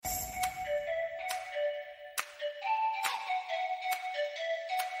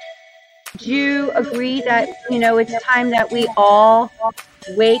would you agree that, it's time that we all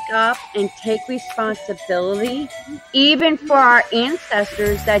wake up and take responsibility, even for our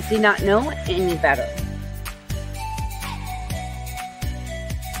ancestors that did not know any better?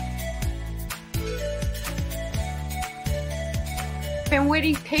 Been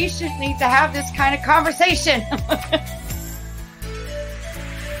waiting patiently to have this kind of conversation.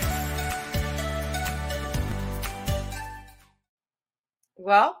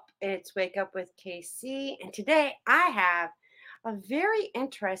 Well, it's Wake Up with KC, and today I have a very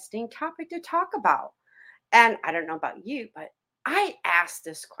interesting topic to talk about. And I don't know about you, but I asked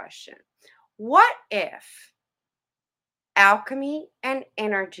this question. What if alchemy and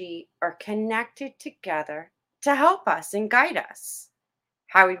energy are connected together to help us and guide us?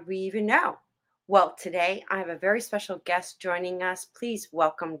 How would we even know? Well, today I have a very special guest joining us. Please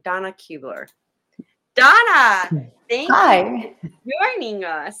welcome Donna Kubler. Donna, thank you for joining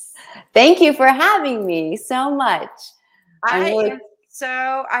us. Thank you for having me so much. I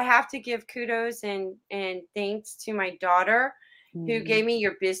have to give kudos and thanks to my daughter who gave me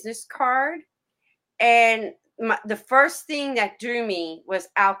your business card. And the first thing that drew me was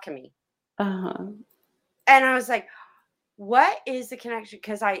alchemy. And I was like, what is the connection?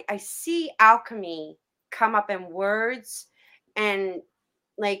 Because I see alchemy come up in words and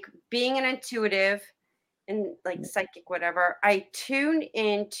like being an intuitive and like psychic, whatever. I tune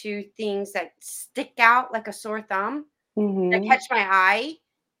into things that stick out like a sore thumb that catch my eye.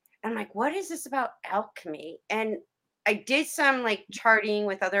 And I'm like, what is this about alchemy? And I did some like charting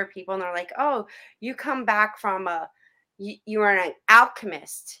with other people, and they're like, oh, you come back from you are an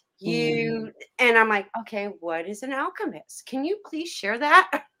alchemist. And I'm like, okay, what is an alchemist? Can you please share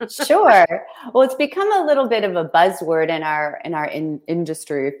that? Sure. Well, it's become a little bit of a buzzword in our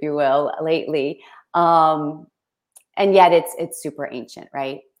industry, if you will, lately. And yet it's super ancient,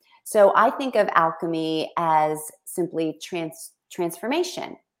 right? So I think of alchemy as simply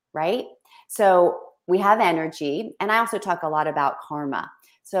transformation, right? So we have energy, and I also talk a lot about karma.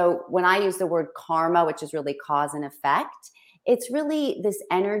 So when I use the word karma, which is really cause and effect, it's really this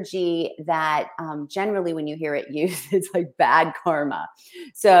energy that generally when you hear it used, it's like bad karma.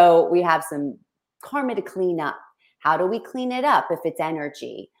 So we have some karma to clean up. How do we clean it up if it's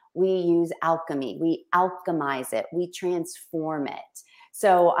energy? We use alchemy. We alchemize it. We transform it.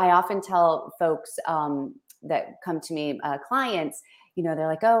 So I often tell folks that come to me, clients, they're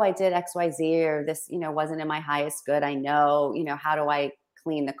like, oh, I did XYZ, or this, wasn't in my highest good. I know, how do I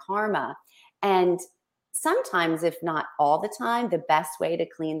clean the karma? And sometimes, if not all the time, the best way to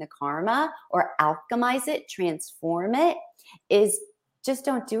clean the karma or alchemize it, transform it, is just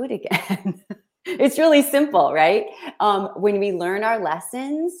don't do it again. It's really simple, right? When we learn our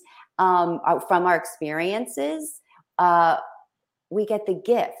lessons from our experiences, we get the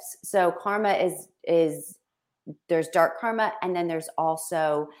gifts. So karma is there's dark karma, and then there's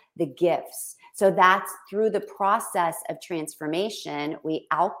also the gifts. So that's through the process of transformation, we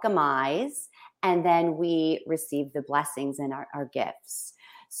alchemize, and then we receive the blessings and our gifts.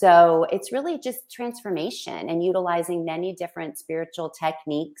 So it's really just transformation and utilizing many different spiritual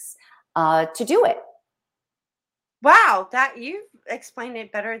techniques to do it. Wow, that you've explained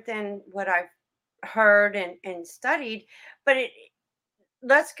it better than what I've heard and studied. But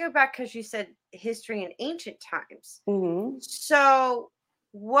let's go back, because you said history in ancient times. So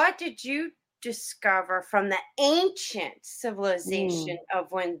what did you discover from the ancient civilization of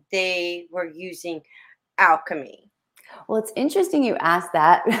when they were using alchemy? Well, it's interesting you asked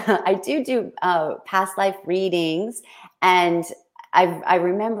that. I do past life readings, and I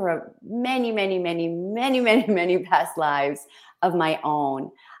remember many past lives of my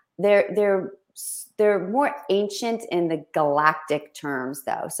own. They're more ancient in the galactic terms,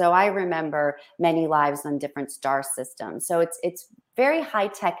 though. So I remember many lives on different star systems. So it's very high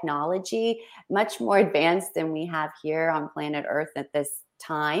technology, much more advanced than we have here on planet Earth at this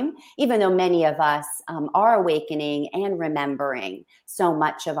time, even though many of us are awakening and remembering so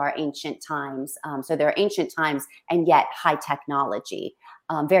much of our ancient times. So they're ancient times and yet high technology,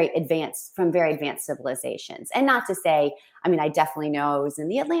 very advanced civilizations. And not to say, I definitely know it was in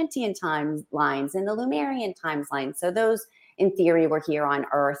the Atlantean timelines and the Lemurian timelines. So those, in theory, were here on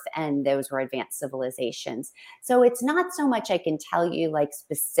Earth, and those were advanced civilizations. So it's not so much I can tell you like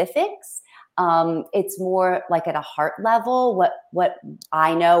specifics. It's more like at a heart level, what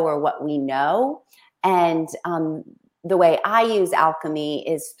I know or what we know. And the way I use alchemy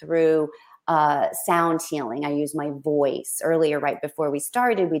is through sound healing. I use my voice. Earlier, right before we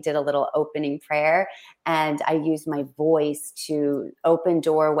started, we did a little opening prayer, and I use my voice to open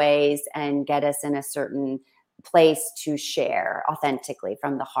doorways and get us in a certain place to share authentically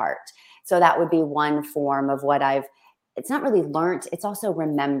from the heart. So that would be one form of what it's not really learned. It's also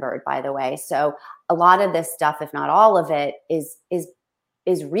remembered, by the way. So a lot of this stuff, if not all of it, is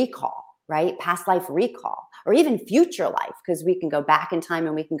recall, right? Past life recall, or even future life, because we can go back in time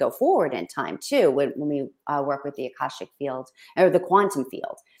and we can go forward in time too when we work with the Akashic field or the quantum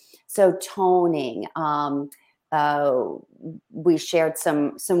field. So toning, we shared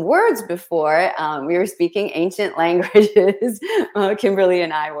some words before. We were speaking ancient languages, Kimberly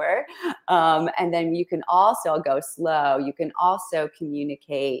and I were. And then you can also go slow. You can also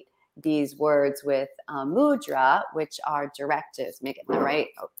communicate these words with mudra, which are directives. Make it the right,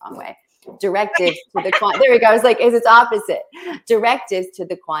 wrong way. Directives to the quantum. There we go. I was like, it's opposite. Directives to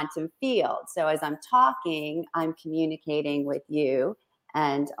the quantum field. So as I'm talking, I'm communicating with you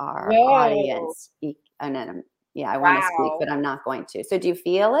and our audience. And then I want to speak, but I'm not going to. So do you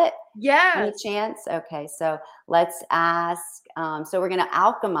feel it? Yes. Any chance? Okay. So let's ask. So we're going to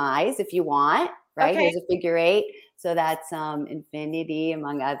alchemize if you want, right? Okay. Here's a figure 8. So that's infinity,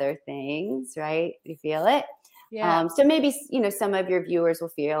 among other things, right? You feel it? Yeah. So maybe, some of your viewers will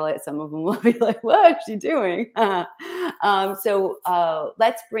feel it. Some of them will be like, what is she doing? So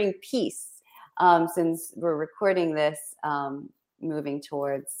let's bring peace, since we're recording this, moving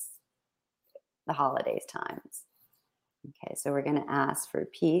towards the holidays times. Okay, so we're going to ask for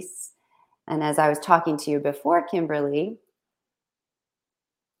peace. And as I was talking to you before, Kimberly,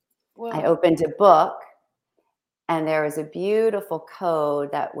 I opened a book and there was a beautiful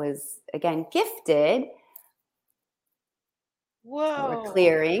code that was, again, gifted. Whoa. So we're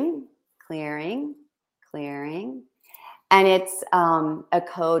clearing. And it's a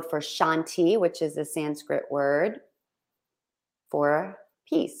code for Shanti, which is a Sanskrit word for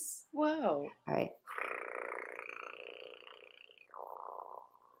peace. Whoa. All right.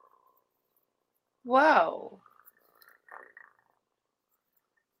 Whoa.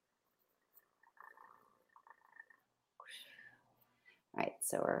 All right,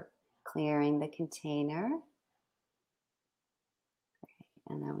 so we're clearing the container.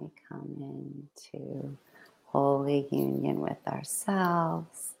 And then we come into holy union with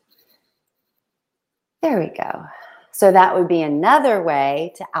ourselves. There we go. So that would be another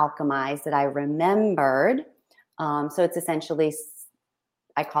way to alchemize that I remembered. So it's essentially,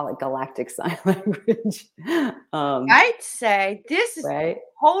 I call it galactic sign language. I'd say this is right?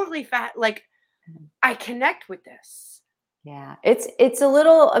 totally like I connect with this. Yeah, it's a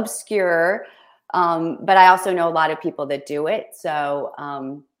little obscure, but I also know a lot of people that do it. So,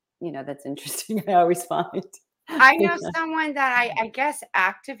 that's interesting. I always find. I know someone that I guess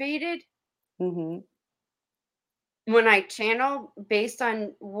activated Mm-hmm. when I channel based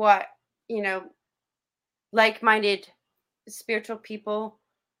on what, like-minded spiritual people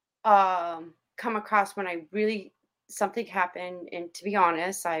come across when I really something happened. And to be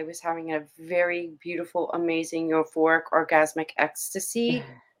honest, I was having a very beautiful, amazing, euphoric, orgasmic ecstasy.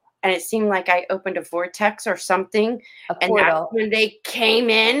 And it seemed like I opened a vortex or something. A and portal. that's when they came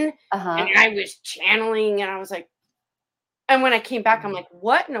in Uh-huh. and I was channeling and I was like, and when I came back, I'm like,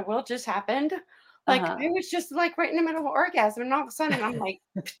 what in the world just happened? Like, I was just like right in the middle of an orgasm. And all of a sudden I'm like,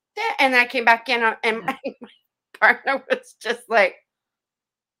 and I came back in and my partner was just like,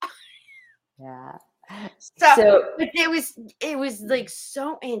 yeah. So but it was like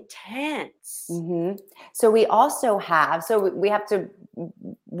so intense. Mm-hmm. So we also have, we have to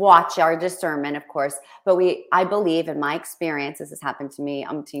watch our discernment, of course, but I believe in my experience, this has happened to me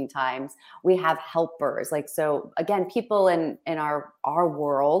umpteen times, we have helpers. Like, so again, people in our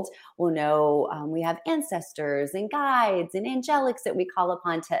world will know, we have ancestors and guides and angelics that we call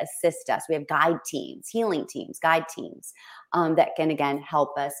upon to assist us. We have guide teams, healing teams, guide teams, that can, again,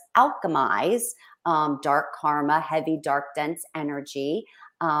 help us alchemize dark karma, heavy, dark, dense energy.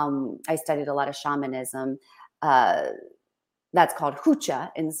 I studied a lot of shamanism. That's called hucha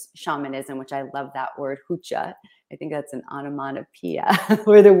in shamanism, which I love that word, hucha. I think that's an onomatopoeia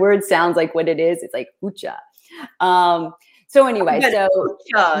where the word sounds like what it is. It's like hucha. So anyway, so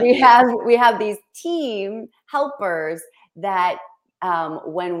we have these team helpers that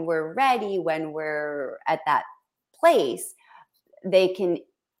when we're ready, when we're at that place, they can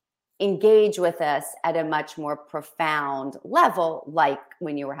engage with us at a much more profound level, like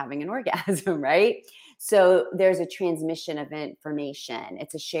when you were having an orgasm, right? So there's a transmission of information.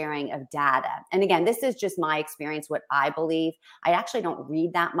 It's a sharing of data. And again, this is just my experience, what I believe. I actually don't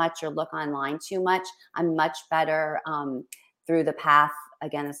read that much or look online too much. I'm much better through the path.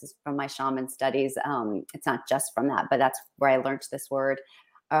 Again, this is from my shaman studies. It's not just from that, but that's where I learned this word.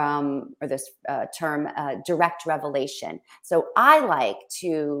 Or this term, direct revelation. So I like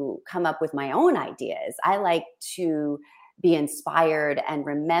to come up with my own ideas. I like to be inspired and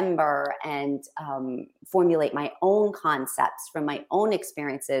remember and formulate my own concepts from my own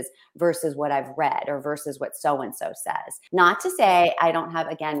experiences versus what I've read or versus what so-and-so says. Not to say I don't have,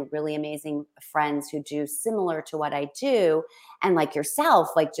 again, really amazing friends who do similar to what I do. And like yourself,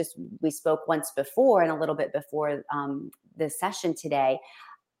 like just we spoke once before and a little bit before this session today,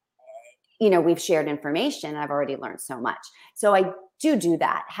 we've shared information. I've already learned so much. So I do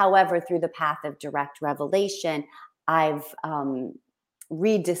that. However, through the path of direct revelation, I've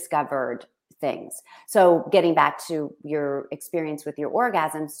rediscovered things. So getting back to your experience with your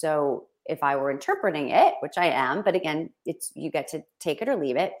orgasm. So if I were interpreting it, which I am, but again, you get to take it or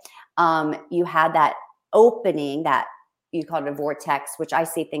leave it. You had that opening, that you call it a vortex, which I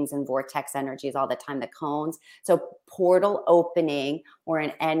see things in vortex energies all the time, the cones. So portal opening, or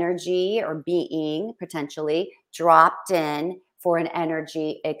an energy or being potentially dropped in for an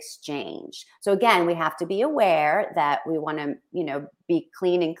energy exchange. So again, we have to be aware that we want to, be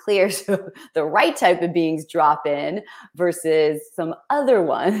clean and clear. So the right type of beings drop in versus some other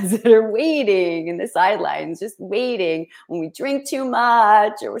ones that are waiting in the sidelines, just waiting when we drink too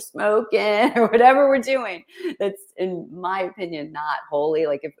much or we're smoking or whatever we're doing. That's, in my opinion, not holy.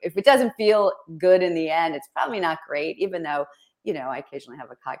 Like if it doesn't feel good in the end, it's probably not great, even though, I occasionally have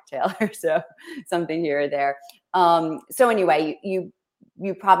a cocktail or so, something here or there. So anyway, you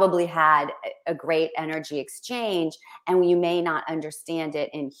probably had a great energy exchange, and you may not understand it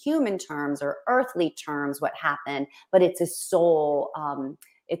in human terms or earthly terms what happened, but it's a soul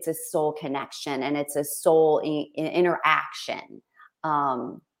connection, and it's a soul interaction.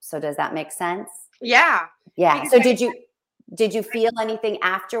 So does that make sense? Yeah. So did you feel anything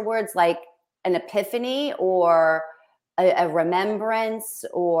afterwards, like an epiphany or a remembrance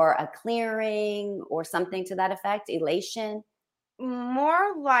or a clearing or something to that effect? Elation?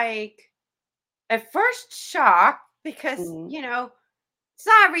 More like, at first, shock, because it's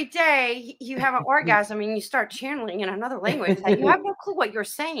not every day you have an orgasm and you start channeling in another language that you have no clue what you're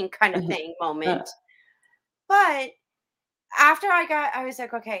saying, kind of thing moment. But after I was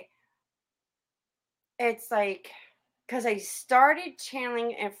like, okay, it's like, because I started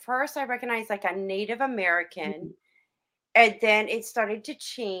channeling, at first I recognized like a Native American, and then it started to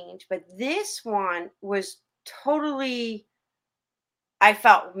change. But this one was totally, I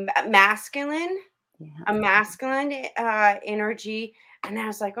felt masculine, a masculine energy. And I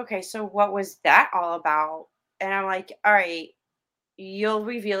was like, okay, so what was that all about? And I'm like, all right, you'll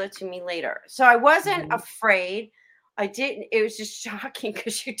reveal it to me later. So I wasn't afraid. I didn't. It was just shocking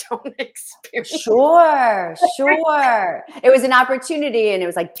because you don't experience. Sure. It was an opportunity, and it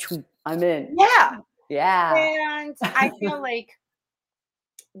was like, I'm in. Yeah. And I feel like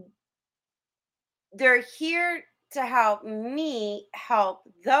they're here to help me help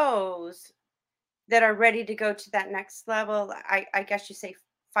those that are ready to go to that next level. I guess you say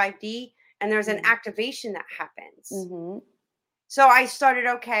 5D, and there's an activation that happens. So I started,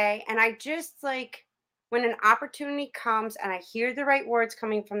 okay. And I just, like, when an opportunity comes and I hear the right words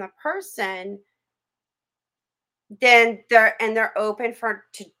coming from the person, then they're open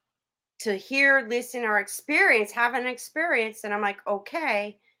to hear, listen, or have an experience. And I'm like,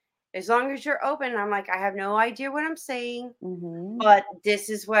 okay, as long as you're open. I'm like, I have no idea what I'm saying, but this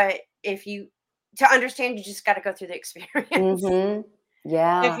is what, to understand, you just got to go through the experience.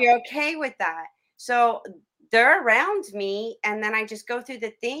 Yeah. If you're okay with that. So they're around me, and then I just go through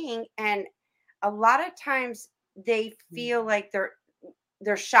the thing. And a lot of times they feel like their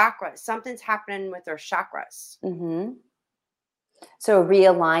chakras, something's happening with their chakras. So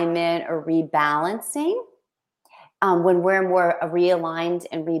realignment or rebalancing. When we're more realigned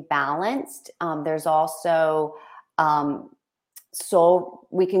and rebalanced, there's also soul.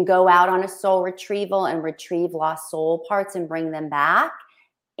 We can go out on a soul retrieval and retrieve lost soul parts and bring them back.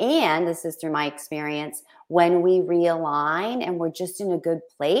 And this is through my experience, when we realign and we're just in a good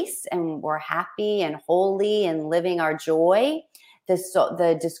place and we're happy and holy and living our joy,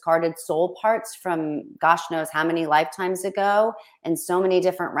 the discarded soul parts from gosh knows how many lifetimes ago, and so many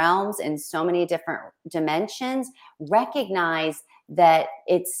different realms and so many different dimensions, recognize that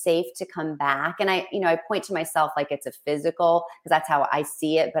it's safe to come back. And I point to myself like it's a physical, because that's how I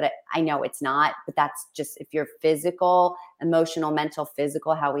see it, but I know it's not. But that's just, if you're physical, emotional, mental,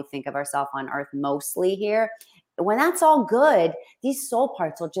 physical, how we think of ourselves on earth mostly here. When that's all good, these soul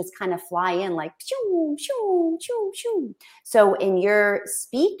parts will just kind of fly in like shoo, shoo, shoo, shoo. So in your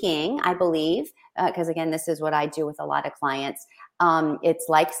speaking, I believe, because again, this is what I do with a lot of clients. It's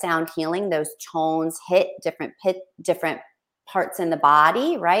like sound healing. Those tones hit different parts in the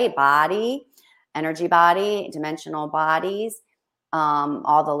body, right? Body, energy body, dimensional bodies,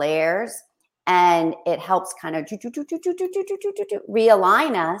 all the layers. And it helps kind of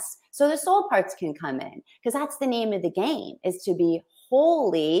realign us so the soul parts can come in, because that's the name of the game, is to be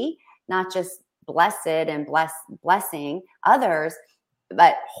holy, not just blessed and blessing others,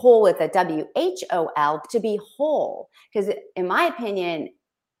 but whole with a WHOL, to be whole. Because in my opinion,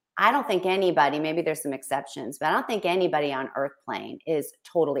 I don't think anybody, maybe there's some exceptions, but I don't think anybody on earth plane is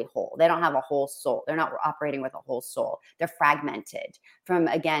totally whole. They don't have a whole soul. They're not operating with a whole soul. They're fragmented from,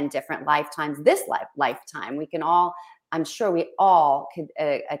 again, different lifetimes. This lifetime, we can all, I'm sure we all could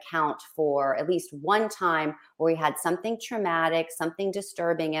account for at least one time where we had something traumatic, something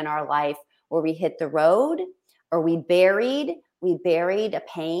disturbing in our life, where we hit the road, or we buried a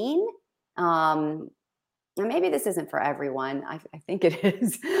pain. And maybe this isn't for everyone. I think it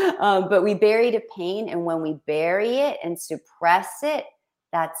is. But we buried a pain. And when we bury it and suppress it,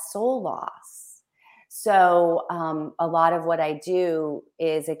 that's soul loss. So a lot of what I do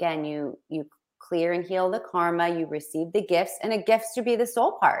is, again, you clear and heal the karma, you receive the gifts, and a gift's to be the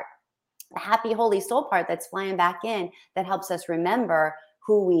soul part, the happy, holy soul part that's flying back in, that helps us remember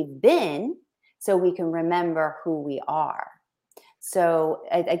who we've been so we can remember who we are. So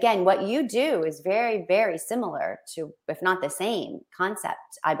again, what you do is very, very similar to, if not the same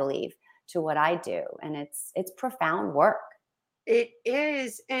concept, I believe, to what I do. And it's profound work. It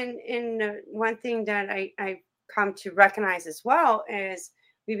is. And one thing that I've come to recognize as well is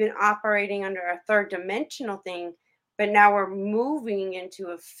we've been operating under a third dimensional thing, but now we're moving into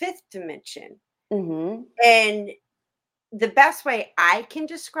a fifth dimension. Mm-hmm. And the best way I can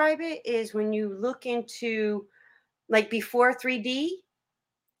describe it is when you look into, like, before 3D,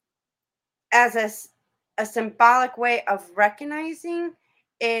 as a symbolic way of recognizing,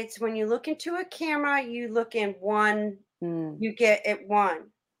 it's when you look into a camera, you look in one, you get it one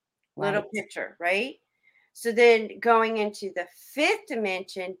little picture, right? So then going into the fifth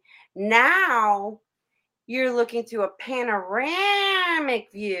dimension, now you're looking through a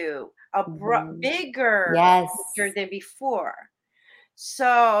panoramic view, a bigger picture than before.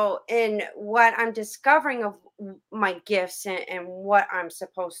 So in what I'm discovering of my gifts and what I'm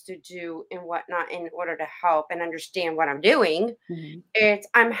supposed to do and whatnot in order to help and understand what I'm doing,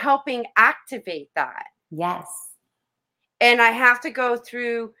 I'm helping activate that. Yes. And I have to go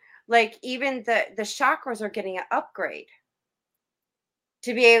through, like, even the chakras are getting an upgrade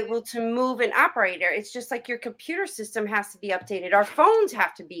to be able to move and operate there. It's just like your computer system has to be updated. Our phones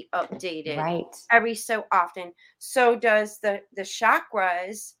have to be updated every so often. So does the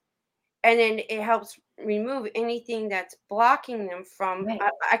chakras. And then it helps remove anything that's blocking them from,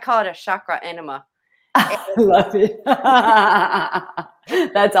 I call it a chakra enema. I love it.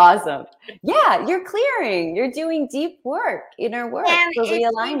 That's awesome. Yeah, you're clearing. You're doing deep work, inner work for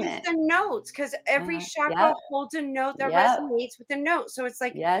realignment. The notes, because every chakra holds a note that resonates with the note. So it's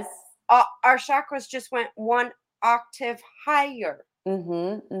like, our chakras just went one octave higher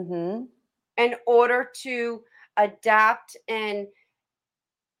in order to adapt and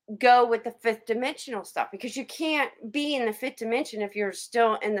go with the fifth dimensional stuff, because you can't be in the fifth dimension if you're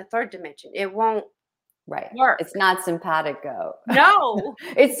still in the third dimension. It won't work. It's not simpatico. No.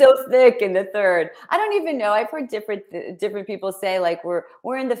 It's so thick in the third. I don't even know. I've heard different people say, like, we're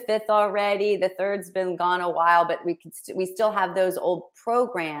in the fifth already. The third's been gone a while, but we still have those old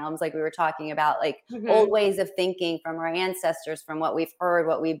programs, like we were talking about, like old ways of thinking from our ancestors, from what we've heard,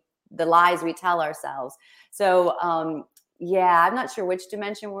 the lies we tell ourselves. So yeah, I'm not sure which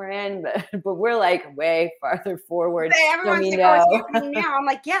dimension we're in, but we're like way farther forward. Everyone's like, oh, it's happening now. I'm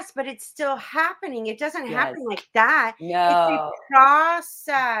like, yes, but it's still happening. It doesn't happen like that. No. It's a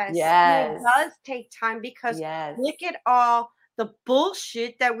process. Yes. And it does take time, because look at all the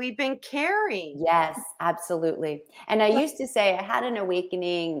bullshit that we've been carrying. Yes, absolutely. And I used to say I had an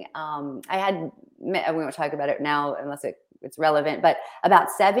awakening. We won't talk about it now unless it's relevant, but about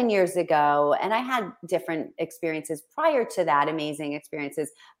 7 years ago, and I had different experiences prior to that, amazing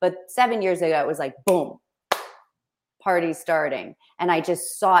experiences, but 7 years ago, it was like, boom, party starting. And I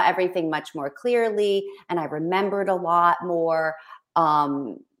just saw everything much more clearly. And I remembered a lot more,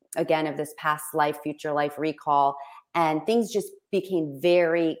 again, of this past life, future life recall, and things just became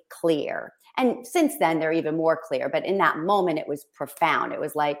very clear. And since then, they're even more clear, but in that moment, it was profound. It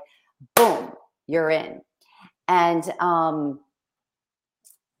was like, boom, you're in. And I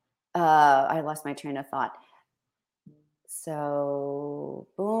lost my train of thought. So,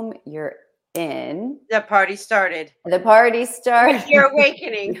 boom, you're in. The party started. The party started. Your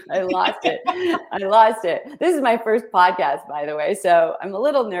awakening. I lost it. This is my first podcast, by the way, so I'm a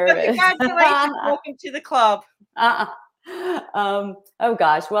little nervous. Congratulations. Welcome to the club. Oh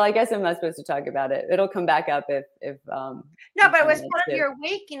gosh. Well, I guess I'm not supposed to talk about it. It'll come back up if No, if but I it was wanted part of to. your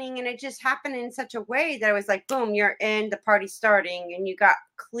awakening, and it just happened in such a way that it was like, boom, you're in, the party starting, and you got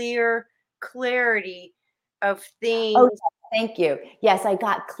clarity of Oh, things. thank you. Yes, I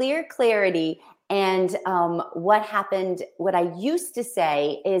got clarity. And what happened, what I used to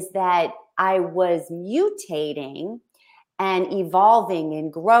say is that I was mutating and evolving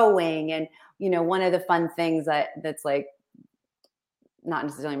and growing. And, one of the fun things that's like, not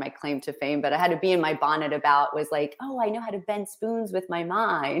necessarily my claim to fame, but I had to be in my bonnet about was like, oh, I know how to bend spoons with my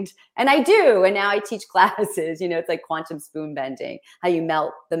mind. And I do. And now I teach classes, it's like quantum spoon bending, how you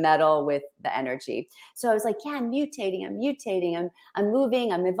melt the metal with the energy. So I was like, yeah, I'm mutating, I'm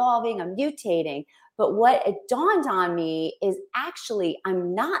moving, I'm evolving, I'm mutating. But what it dawned on me is actually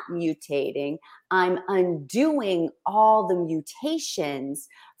I'm not mutating. I'm undoing all the mutations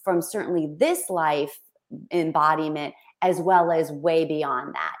from certainly this life embodiment, as well as way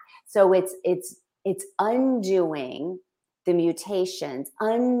beyond that. So it's undoing the mutations,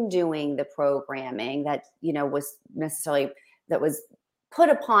 undoing the programming that was necessarily that was put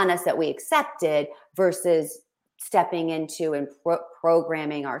upon us that we accepted, versus stepping into and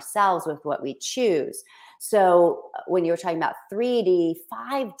programming ourselves with what we choose. So when you're talking about 3D,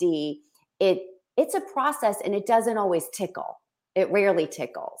 5D, it's a process, and it doesn't always tickle. It rarely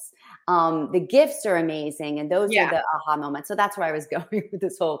tickles. The gifts are amazing, and those are the aha moments. So that's where I was going with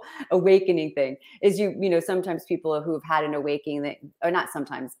this whole awakening thing. Is sometimes people who've had an awakening, or not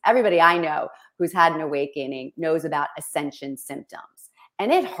sometimes, everybody I know who's had an awakening knows about ascension symptoms,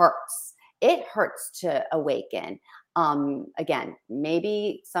 and it hurts. It hurts to awaken. Again,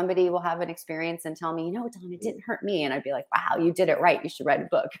 maybe somebody will have an experience and tell me, Dawn, it didn't hurt me. And I'd be like, wow, you did it right. You should write a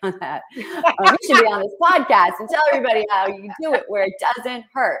book on that. You should be on this podcast and tell everybody how you do it where it doesn't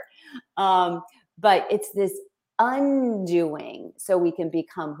hurt. But it's this undoing so we can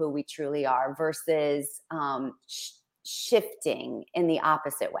become who we truly are, versus shifting in the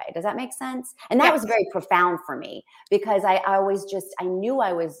opposite way. Does that make sense? And that was very profound for me, because I knew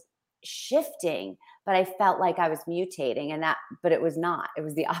I was shifting, but I felt like I was mutating, but it was not. It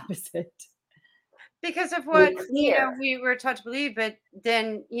was the opposite. Because of what we were taught to believe, but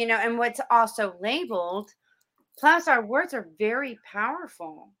then and what's also labeled. Plus, our words are very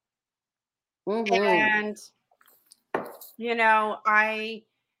powerful, and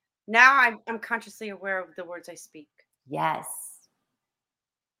I'm consciously aware of the words I speak. Yes.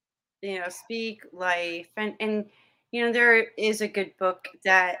 Speak life, and there is a good book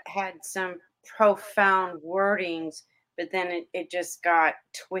that had some profound wordings, but then it just got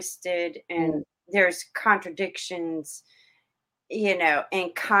twisted, and there's contradictions,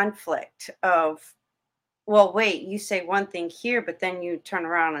 and conflict of, well, wait, you say one thing here, but then you turn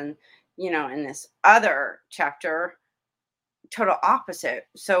around and, in this other chapter, total opposite.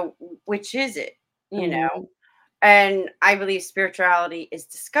 So which is it, And I believe spirituality is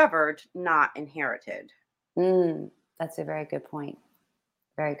discovered, not inherited. That's a very good point.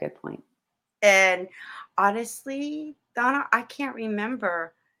 Very good point. And honestly, Donna, I can't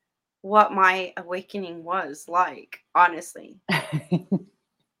remember what my awakening was like, honestly.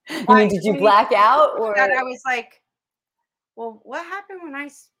 Did you black out? Or I was like, well, what happened when I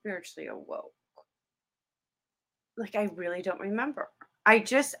spiritually awoke? Like, I really don't remember. I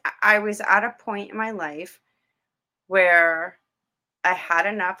was at a point in my life where I had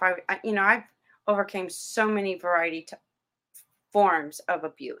enough. I've overcame so many forms of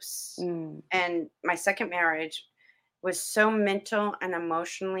abuse. And my second marriage was so mental and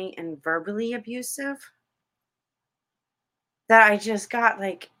emotionally and verbally abusive that I just got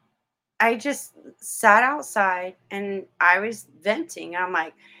I just sat outside and I was venting. I'm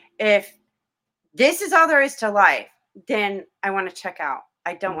like, if this is all there is to life, then I want to check out.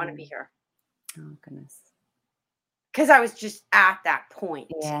 I don't want to be here. Oh, goodness. Because I was just at that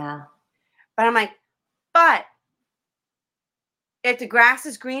point. Yeah. But I'm like, but if the grass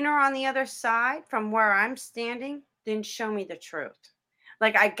is greener on the other side from where I'm standing, then show me the truth.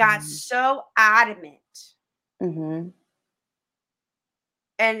 Like, I got so adamant. And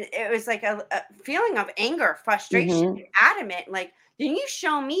it was like a feeling of anger, frustration, adamant. Like, then you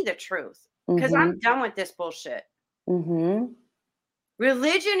show me the truth, because I'm done with this bullshit. Religion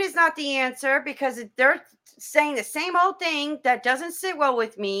is not the answer, because they're saying the same old thing that doesn't sit well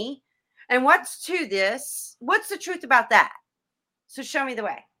with me. And what's to this? What's the truth about that? So show me the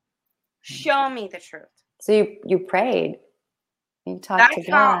way. Show me the truth. So you prayed. You talked to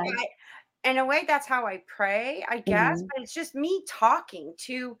God. In a way, that's how I pray, I guess. But it's just me talking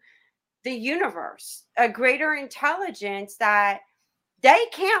to the universe, a greater intelligence that they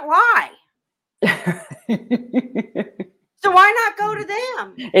can't lie. So why not go to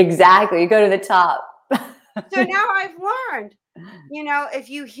them? Exactly. You go to the top. So now I've learned, if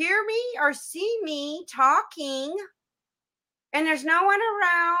you hear me or see me talking and there's no one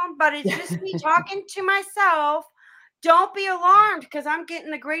around, but it's just me talking to myself, don't be alarmed because I'm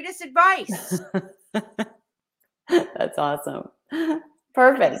getting the greatest advice. That's awesome.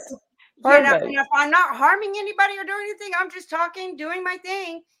 Perfect. And if I'm not harming anybody or doing anything, I'm just talking, doing my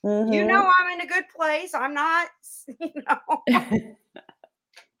thing. Mm-hmm. I'm in a good place. I'm not,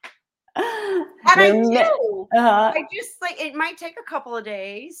 And I do. I just it might take a couple of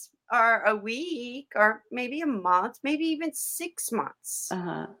days or a week or maybe a month, maybe even 6 months,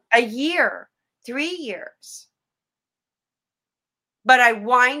 a year, 3 years. But I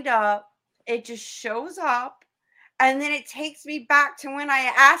wind up, it just shows up. And then it takes me back to when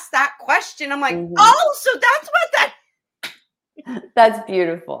I asked that question. I'm like, oh, so that's what that. That's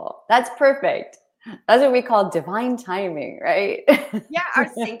beautiful. That's perfect. That's what we call divine timing, right? Yeah, our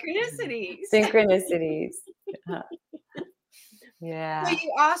synchronicities. Synchronicities. Yeah. So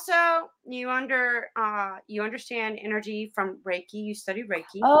you also you understand energy from Reiki. You study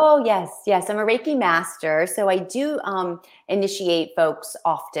Reiki. Oh yes. I'm a Reiki master, so I do initiate folks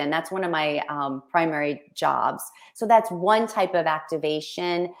often. That's one of my primary jobs. So that's one type of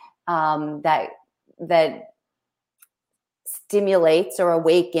activation that stimulates or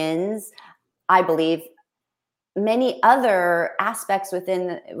awakens, I believe, many other aspects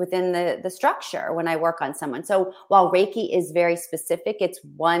within the structure when I work on someone. So while Reiki is very specific, it's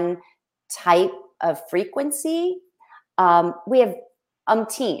one type of frequency. We have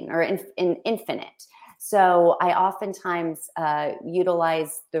umpteen or infinite. So I oftentimes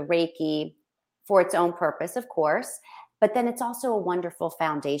utilize the Reiki for its own purpose, of course. But then it's also a wonderful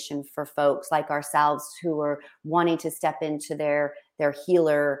foundation for folks like ourselves who are wanting to step into their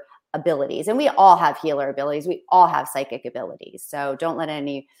healer abilities. And we all have healer abilities. We all have psychic abilities. So don't let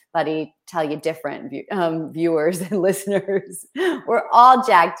anybody tell you different, viewers and listeners. We're all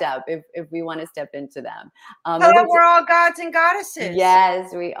jacked up if we want to step into them. We're all gods and goddesses.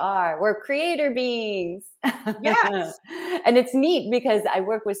 Yes, we are. We're creator beings. Yes. And it's neat because I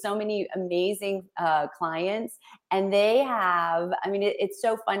work with so many amazing clients, and they have, it's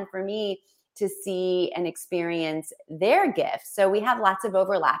so fun for me to see and experience their gifts. So we have lots of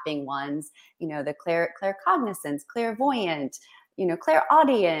overlapping ones, the claircognizance, clairvoyant,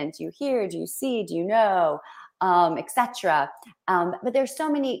 clairaudient, you hear, do you see, do you know, etc. But there's so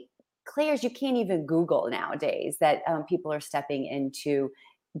many clairs you can't even Google nowadays that people are stepping into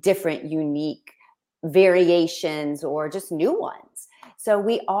different unique variations or just new ones. So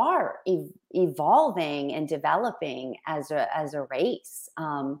we are evolving and developing as a race.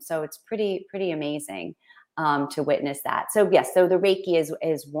 So it's pretty amazing to witness that. So yes, so the Reiki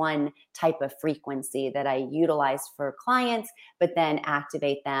is one type of frequency that I utilize for clients, but then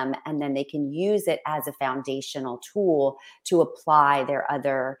activate them, and then they can use it as a foundational tool to apply their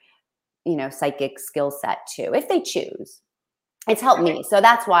other, psychic skill set to, if they choose. It's helped me. So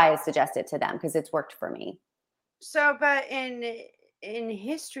that's why I suggest it to them, because it's worked for me. So, but in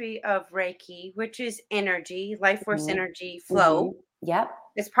history of Reiki, which is energy, life force energy flow. Yep.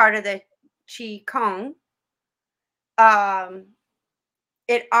 It's part of the Qi Gong.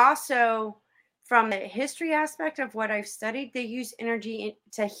 It also, from the history aspect of what I've studied, they use energy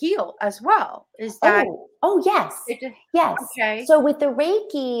to heal as well. Is that? Oh yes. Yes. Okay. So with the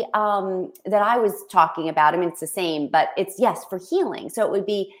Reiki that I was talking about, it's the same, but it's for healing. So it would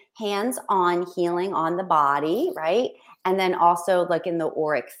be hands-on healing on the body, right? And then also like in the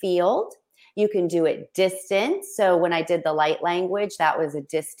auric field. You can do it distance. So when I did the light language, that was a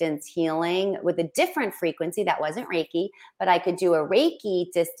distance healing with a different frequency. That wasn't Reiki, but I could do a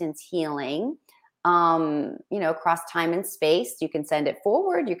Reiki distance healing, across time and space. You can send it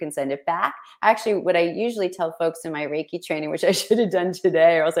forward. You can send it back. Actually, what I usually tell folks in my Reiki training, which I should have done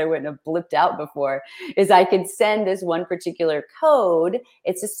today, or else I wouldn't have blipped out before, is I could send this one particular code.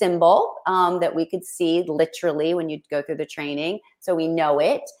 It's a symbol that we could see literally when you go through the training. So we know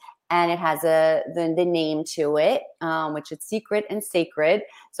it. And it has the name to it, which is secret and sacred.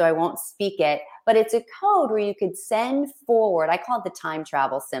 So I won't speak it, but it's a code where you could send forward. I call it the time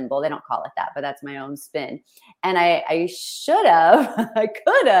travel symbol. They don't call it that, but that's my own spin. And I should have, I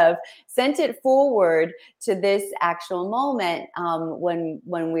could have sent it forward to this actual moment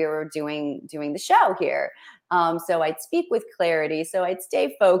when we were doing the show here. So I'd speak with clarity. So I'd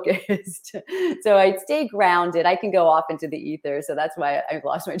stay focused. So I'd stay grounded. I can go off into the ether. So that's why I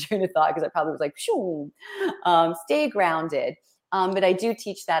lost my train of thought, because I probably was like, shoo, stay grounded. But I do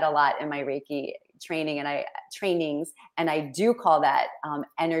teach that a lot in my Reiki trainings, and I do call that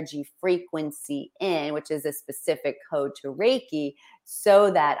energy frequency in, which is a specific code to Reiki,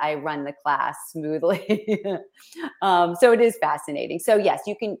 so that I run the class smoothly. So it is fascinating. So yes,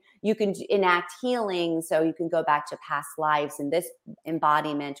 you can enact healing. So you can go back to past lives in this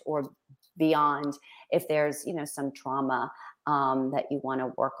embodiment or beyond if there's, some trauma that you want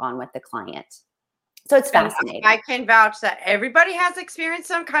to work on with the client. So it's fascinating. I can vouch that everybody has experienced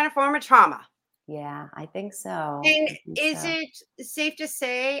some kind of form of trauma. Yeah, I think so. And is it safe to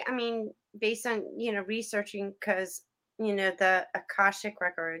say, I mean, based on, researching, because, the Akashic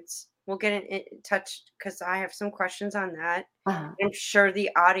records, we'll get in touch because I have some questions on that. I'm sure the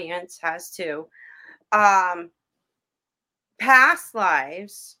audience has too. Past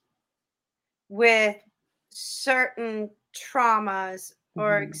lives with certain traumas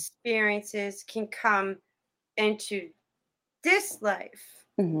or experiences can come into this life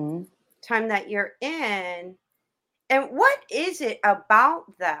time that you're in. And what is it about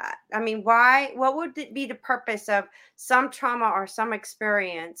that? I mean, what would it be the purpose of some trauma or some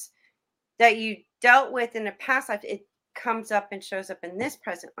experience that you dealt with in a past life? It comes up and shows up in this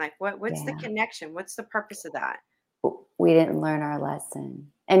present life. What's the connection? What's the purpose of that? We didn't learn our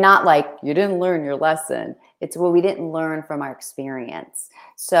lesson. And not like you didn't learn your lesson. It's what we didn't learn from our experience.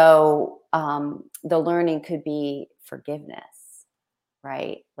 So the learning could be forgiveness,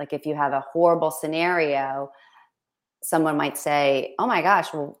 right? Like if you have a horrible scenario, someone might say, "Oh my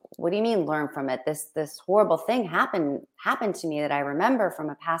gosh, well, what do you mean learn from it? This horrible thing happened to me that I remember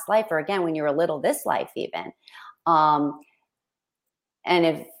from a past life, or again, when you were little, this life even." And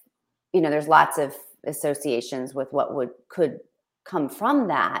if, there's lots of associations with what could come from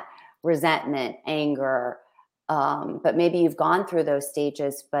that: resentment, anger. But maybe you've gone through those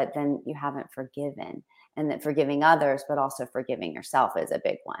stages, but then you haven't forgiven. And that forgiving others, but also forgiving yourself is a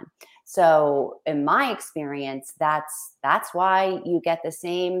big one. So in my experience, that's why you get the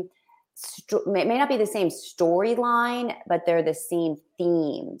same, it may not be the same storyline, but they're the same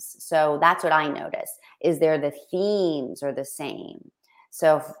themes. So that's what I notice, is the themes are the same.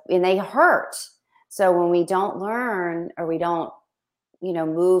 So, and they hurt. So when we don't learn, or we don't,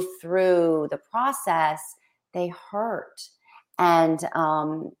 move through the process, they hurt. And,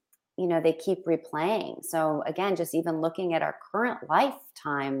 they keep replaying. So again, just even looking at our current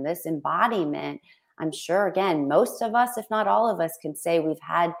lifetime, this embodiment, I'm sure, again, most of us, if not all of us, can say we've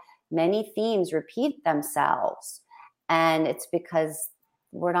had many themes repeat themselves. And it's because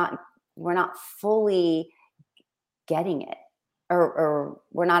we're not fully getting it, or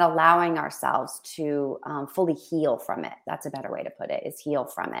we're not allowing ourselves to fully heal from it. That's a better way to put it, is heal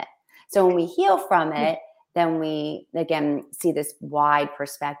from it. So when we heal from it, then we, again, see this wide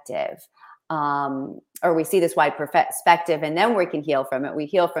perspective, or we see this wide perspective, and then we can heal from it. We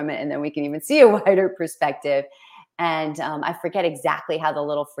heal from it, and then we can even see a wider perspective. And I forget exactly how the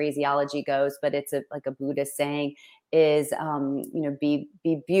little phraseology goes, but it's like a Buddhist saying is, be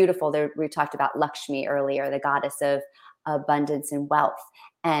beautiful. We talked about Lakshmi earlier, the goddess of abundance and wealth.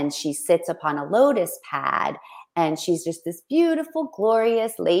 And she sits upon a lotus pad, and she's just this beautiful,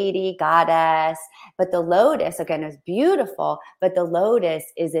 glorious lady, goddess. But the lotus, again, is beautiful, but the lotus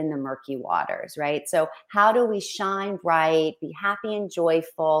is in the murky waters, right? So how do we shine bright, be happy and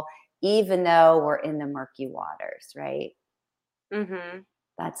joyful, even though we're in the murky waters, right? Mm-hmm.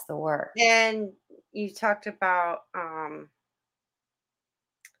 That's the work. And you talked about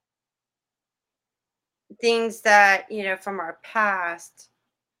things that, from our past,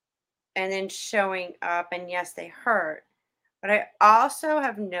 and then showing up, and yes, they hurt. But I also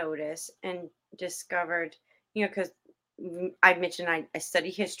have noticed and discovered, because I mentioned I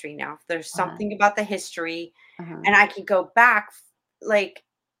study history now. There's something about the history, and I can go back, like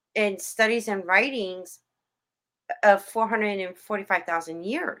in studies and writings of 445,000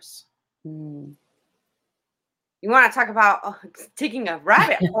 years. You want to talk about taking a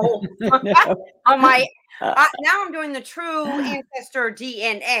rabbit hole on my now I'm doing the true ancestor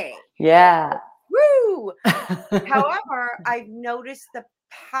DNA. Yeah. Woo! However, I've noticed the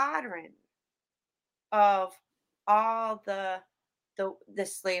pattern of all the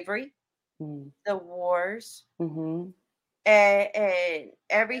slavery, the wars, and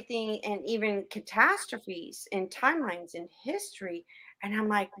everything, and even catastrophes and timelines in history. And I'm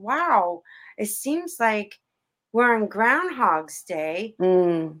like, wow, it seems like we're on Groundhog's Day,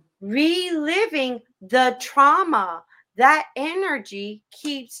 reliving the trauma. That energy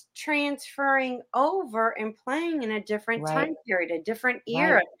keeps transferring over and playing in a different time period, a different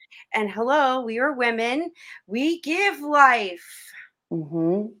era. Right. And hello, we are women. We give life.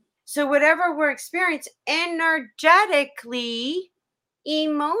 So whatever we're experiencing energetically,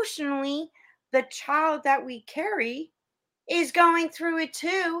 emotionally, the child that we carry is going through it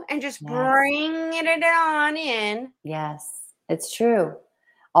too, and just Yes. bringing it on in. Yes, it's true.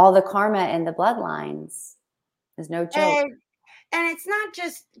 All the karma in the bloodlines is no joke. And it's not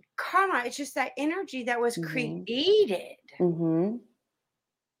just karma, it's just that energy that was Mhm. created. Mm-hmm.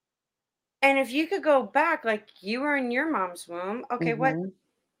 And if you could go back, like you were in your mom's womb, okay, what Mm-hmm.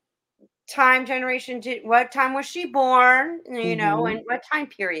 what time was she born, Mm-hmm. and what time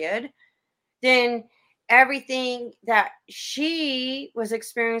period? Then everything that she was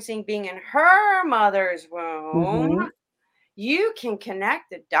experiencing being in her mother's womb, Mm-hmm. you can connect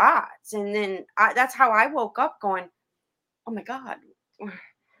the dots. And then that's how I woke up going, oh my God,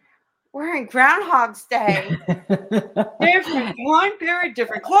 we're in Groundhog's Day. Different time period,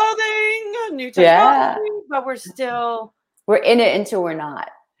 different clothing, new Yeah. technology, but we're still. We're in it until we're not.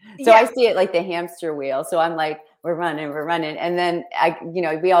 So Yeah. I see it like the hamster wheel. So I'm like, we're running. And then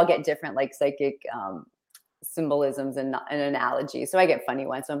we all get different like psychic symbolisms and analogies. So I get funny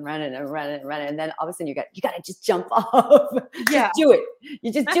ones. So I'm running. And then all of a sudden you got to just jump off. Yeah. Just do it.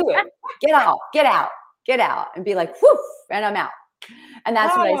 You just do it. Get out and be like, whoof, and I'm out. And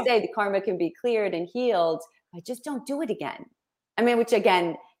that's what I say. The karma can be cleared and healed, but just don't do it again. I mean, which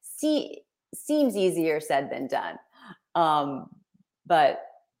again, seems easier said than done. But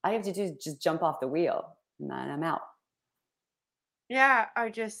all you have to do is just jump off the wheel and then I'm out. Yeah, or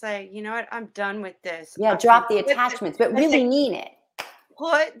just say, you know what, I'm done with this. Yeah, drop the attachments, but really mean it.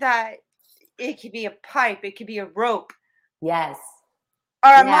 Put that, it could be a pipe, it could be a rope. Yes.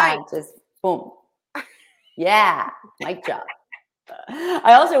 Or a mic. Just boom. Yeah, mic drop.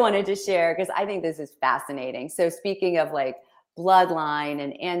 I also wanted to share, because I think this is fascinating. So speaking of like bloodline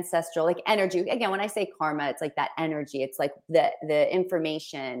and ancestral, like energy, again, when I say karma, it's like that energy. It's like the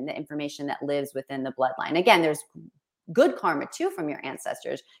information that lives within the bloodline. Again, there's good karma too from your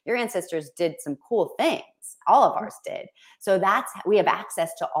ancestors. Your ancestors did some cool things. All of ours did. So we have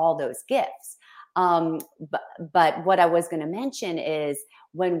access to all those gifts. But what I was going to mention is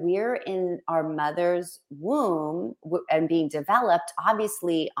when we're in our mother's womb and being developed,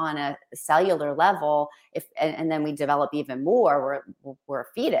 obviously on a cellular level, and then we develop even more, we're a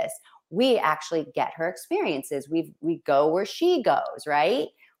fetus, we actually get her experiences. We go where she goes, right?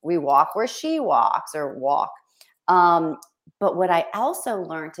 We walk where she walks or walk. But what I also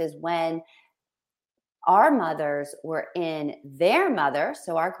learned is when our mothers were in their mother,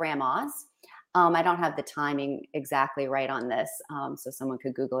 so our grandmas, I don't have the timing exactly right on this, so someone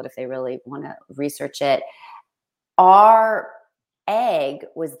could Google it if they really want to research it. Our egg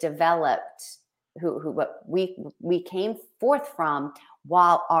was developed, what we came forth from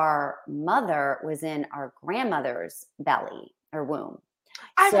while our mother was in our grandmother's belly or womb.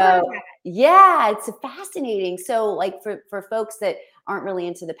 I've heard that. Yeah, it's fascinating. So like for folks that aren't really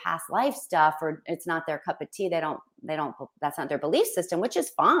into the past life stuff, or it's not their cup of tea, they don't, that's not their belief system, which is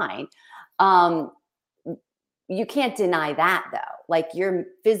fine. You can't deny that though. Like your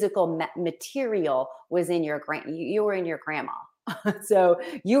physical material was in you were in your grandma. So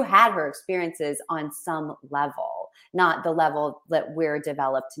you had her experiences on some level, not the level that we're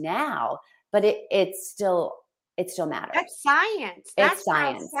developed now, but it still matters. That's science. That's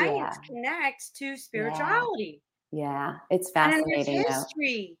science. How science connects to spirituality. Yeah, it's fascinating. And there's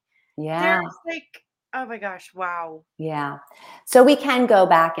history. Yeah. There's like, oh my gosh, wow. Yeah. So we can go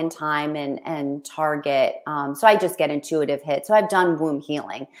back in time and target. So I just get intuitive hits. So I've done womb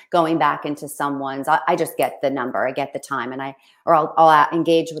healing, going back into someone's. I just get the number, I get the time, and I'll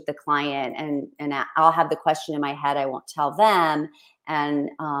engage with the client, and I'll have the question in my head. I won't tell them,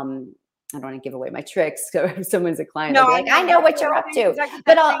 and I don't want to give away my tricks. So if someone's a client, No, I know what you're up to.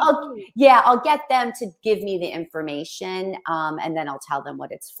 But I'll get them to give me the information, and then I'll tell them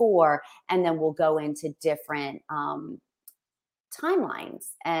what it's for, and then we'll go into different timelines,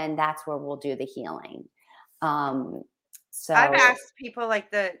 and that's where we'll do the healing. So I've asked people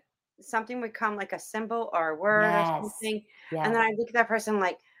like something would come like a symbol or a word or something, and then I look at that person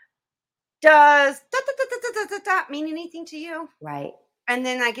like, does mean anything to you? Right. And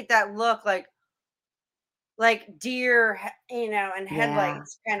then I get that look like deer, and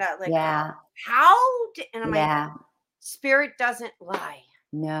headlights, kind of like, how? And I'm like, spirit doesn't lie.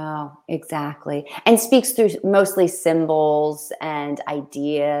 No, exactly. And speaks through mostly symbols and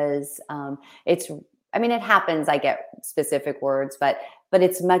ideas. It happens. I get specific words, but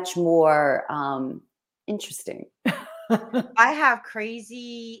it's much more interesting. I have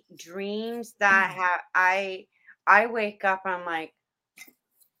crazy dreams that I wake up and I'm like,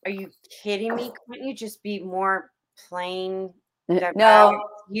 are you kidding me? Couldn't you just be more plain No,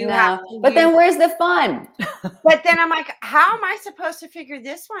 You no. have to But then use, where's the fun? but then I'm like, how am I supposed to figure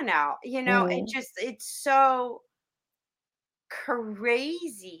this one out? Mhm. It's so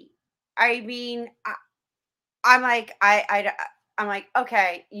crazy. I mean, I'm like, I'm like,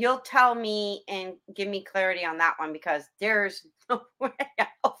 okay, you'll tell me and give me clarity on that one because there's no way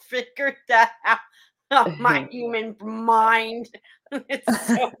I'll figure that out. My human mind. It's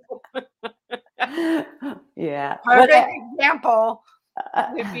so Yeah. perfect example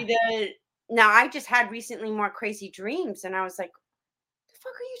would be the now I just had recently more crazy dreams and I was like, the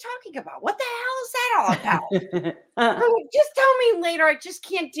fuck are you talking about? What the hell is that all about? I'm like, just tell me later. I just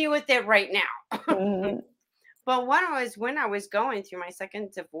can't deal with it right now. Mhm. But when I was going through my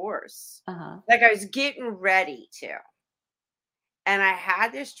second divorce, Uh-huh. like I was getting ready to, and I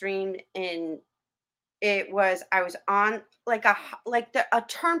had this dream, and I was on like a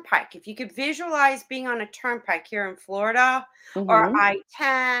turnpike. If you could visualize being on a turnpike here in Florida, or Mhm.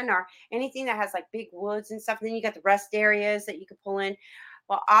 I-10, or anything that has like big woods and stuff, and then you got the rest areas that you could pull in.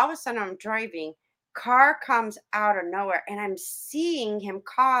 Well, all of a sudden I'm driving, car comes out of nowhere, and I'm seeing him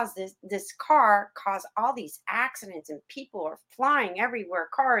cause this car cause all these accidents, and people are flying everywhere,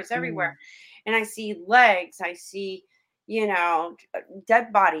 cars everywhere, Mm. and I see legs, I see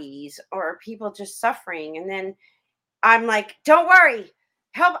dead bodies or people just suffering. And then I'm like, don't worry,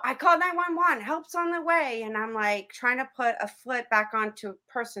 help. I called 911, help's on the way. And I'm like trying to put a foot back onto a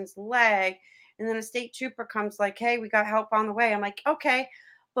person's leg. And then a state trooper comes like, hey, we got help on the way. I'm like, okay,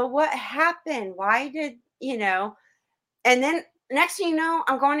 but what happened? Why did, and then next thing you know,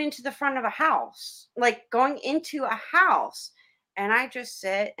 I'm going into the front of a house, like going into a house. And I just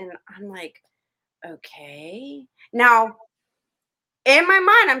sit and I'm like, okay. Now, in my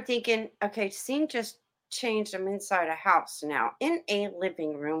mind, I'm thinking, okay, scene just changed. I'm inside a house now, in a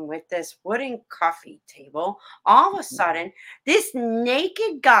living room with this wooden coffee table. All of a sudden, this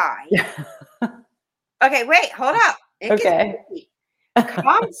naked guy, okay, wait, hold up. It gets Okay. creepy,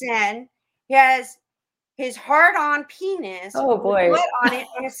 comes in. He has his hard-on penis Oh with boy. blood on it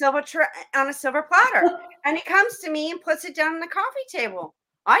on a silver platter. And he comes to me and puts it down on the coffee table.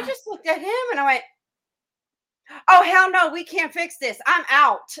 I just looked at him and I went, oh, hell no, we can't fix this. I'm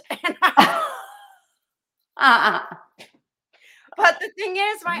out. But the thing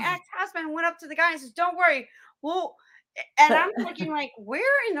is, my ex-husband went up to the guy and says, don't worry. Well, and I'm thinking, like,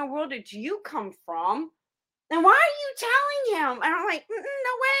 where in the world did you come from? And why are you telling him? And I'm like, no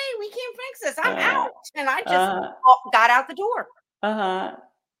way, we can't fix this. I'm out. And I just got out the door. Uh-huh.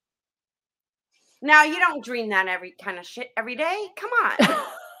 Now, you don't dream that every kind of shit every day. Come on.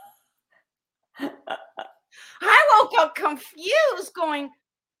 I woke up confused going,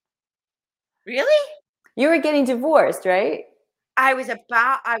 really? You were getting divorced, right? I was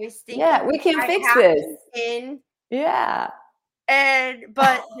thinking Yeah, we can't I fix have this. him in, Yeah.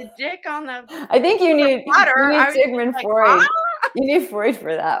 but the dick on the I think you need platter, I was just Sigmund like, Freud. You need Freud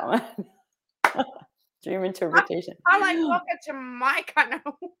for that one. Dream interpretation. I'm like, welcome to my kind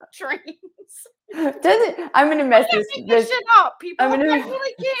of dreams. I'm gonna mess I can't make this shit up, people. I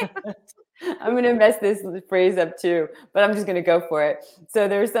really can't. I'm gonna mess this phrase up too, but I'm just gonna go for it. So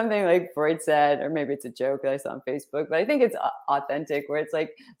there's something like Freud said, or maybe it's a joke that I saw on Facebook, but I think it's authentic, where it's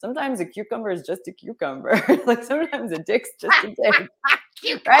like sometimes a cucumber is just a cucumber, like sometimes a dick's just a dick,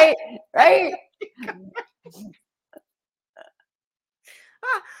 right? Right?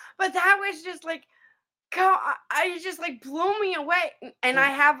 But that was just like, I just like blew me away. And I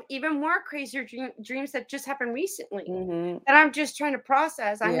have even more crazier dreams that just happened recently that I'm just trying to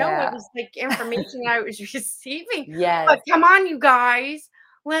process. I know it was like information I was receiving, Yes. but come on, you guys,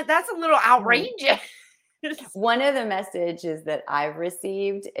 that's a little outrageous. One of the messages that I've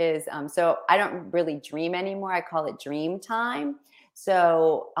received is, so I don't really dream anymore. I call it dream time.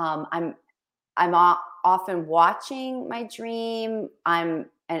 So I'm often watching my dream. I'm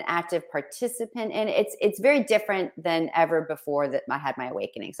an active participant, and it's very different than ever before that I had my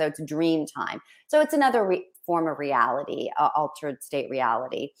awakening. So it's dream time. So it's another form of reality, altered state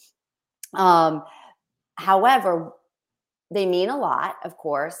reality. However, they mean a lot, of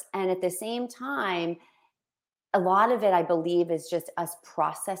course, and at the same time, a lot of it, I believe, is just us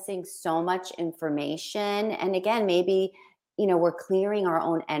processing so much information. And again, maybe, we're clearing our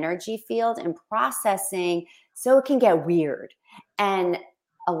own energy field and processing so it can get weird. And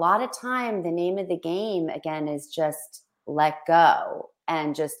a lot of time, the name of the game, again, is just let go.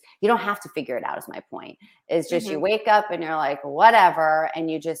 And just, you don't have to figure it out, is my point. It's just you wake up and you're like, whatever. And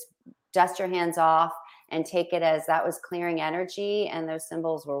you just dust your hands off and take it as that was clearing energy. And those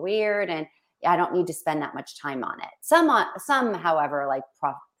symbols were weird. And I don't need to spend that much time on it. Some, however, like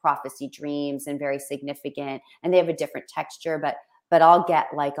prophecy dreams and very significant, and they have a different texture, but I'll get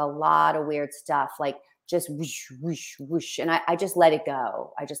like a lot of weird stuff, like just whoosh, whoosh, whoosh. And I just let it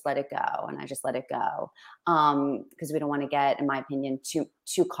go. I just let it go. And I just let it go. Because we don't want to get, in my opinion,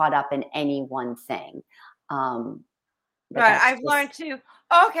 too caught up in any one thing. But I've learned to,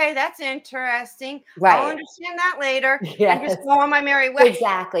 okay, that's interesting. Right. I'll understand that later. Yes. And just go on my merry way.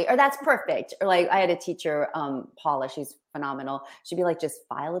 Exactly. Or that's perfect. Or like I had a teacher, Paula, she's phenomenal. She'd be like, just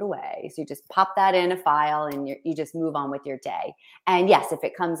file it away. So you just pop that in a file and you just move on with your day. And yes, if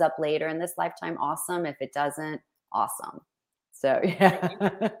it comes up later in this lifetime, awesome. If it doesn't, awesome. So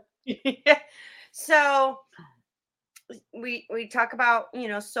yeah. Yeah. So we talk about,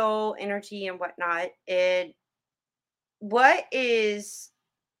 soul energy and whatnot. What is,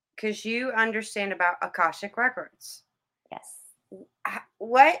 because you understand about Akashic records. Yes.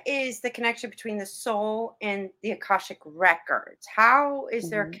 What is the connection between the soul and the Akashic records? How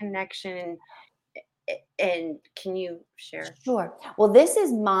is there a connection? And can you share? Sure. Well, this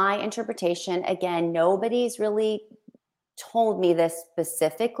is my interpretation. Again, nobody's really told me this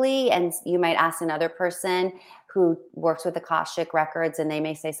specifically. And you might ask another person who works with Akashic records and they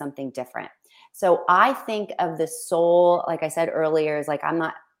may say something different. So I think of the soul, like I said earlier, is like, I'm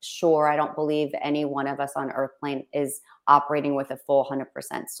not sure. I don't believe any one of us on earth plane is operating with a full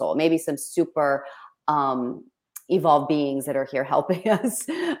 100% soul. Maybe some super evolved beings that are here helping us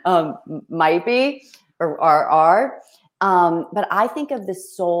might be or are. But I think of the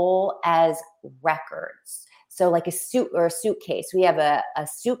soul as records. So like a suit or a suitcase, we have a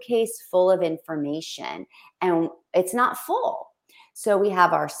suitcase full of information and it's not full. So we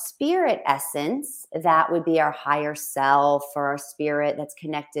have our spirit essence, that would be our higher self or our spirit that's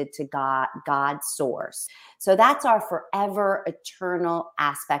connected to God, God's source. So that's our forever eternal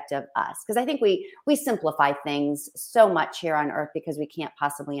aspect of us. Because I think we simplify things so much here on earth because we can't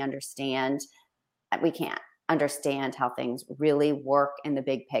possibly understand. We can't understand how things really work in the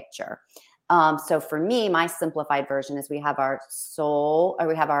big picture. So for me, my simplified version is we have our soul, or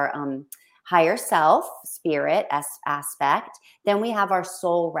we have our higher self, spirit aspect. Then we have our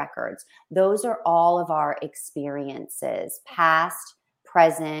soul records. Those are all of our experiences, past,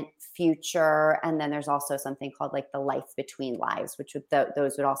 present, future. And then there's also something called like the life between lives, which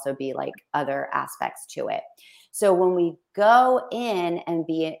those would also be like other aspects to it. So when we go in and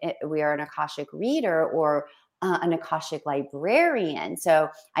we are an Akashic reader or an Akashic librarian. So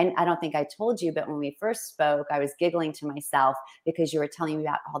I don't think I told you, but when we first spoke, I was giggling to myself because you were telling me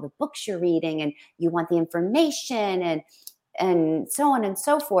about all the books you're reading and you want the information and so on and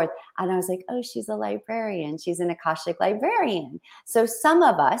so forth. And I was like, oh, she's a librarian. She's an Akashic librarian. So some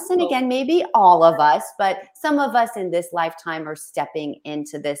of us, and again, maybe all of us, but some of us in this lifetime are stepping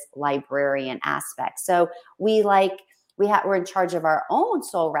into this librarian aspect. So we're in charge of our own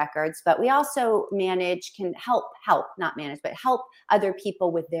soul records, but we also can help other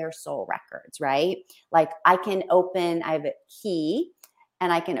people with their soul records, right? Like I have a key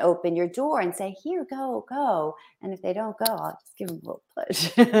and I can open your door and say, here, go. And if they don't go, I'll just give them a little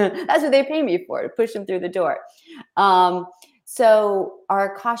push. That's what they pay me for, to push them through the door. So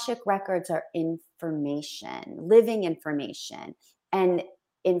our Akashic records are information, living information, and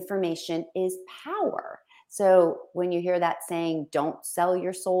information is power. So when you hear that saying, don't sell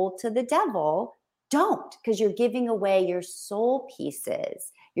your soul to the devil, don't, because you're giving away your soul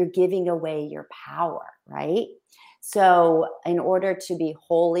pieces. You're giving away your power, right? So in order to be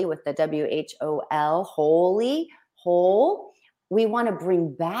holy, with the WHOL, holy, whole, we want to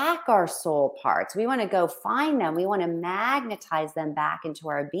bring back our soul parts. We want to go find them. We want to magnetize them back into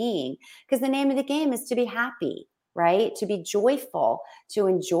our being, because the name of the game is to be happy, right? To be joyful, to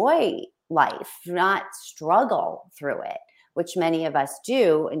enjoy life, not struggle through it, which many of us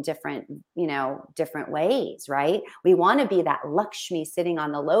do in different ways, right? We want to be that Lakshmi sitting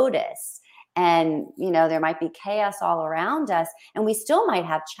on the lotus, and there might be chaos all around us, and we still might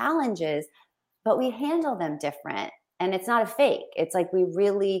have challenges, but we handle them different. And it's not a fake. It's like we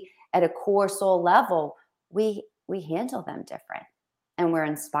really, at a core soul level, we handle them different, and we're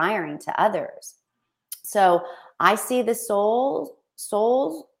inspiring to others. So I see the souls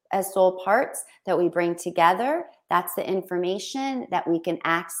as soul parts that we bring together. That's the information that we can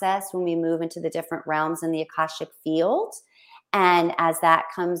access when we move into the different realms in the Akashic field. And as that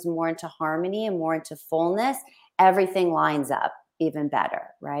comes more into harmony and more into fullness, everything lines up even better,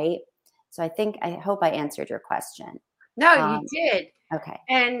 right? So I hope I answered your question. No, you did. Okay.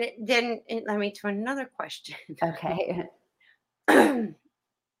 And then let me to another question. Okay. The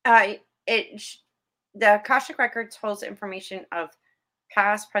Akashic Records holds information of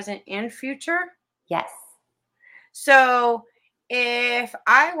past, present, and future. Yes. So if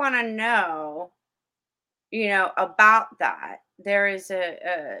I want to know, about that, there is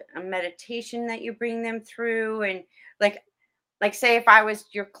a meditation that you bring them through, and like say if I was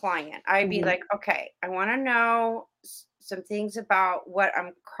your client, I'd be like, okay, I want to know some things about what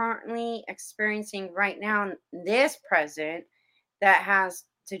I'm currently experiencing right now in this present that has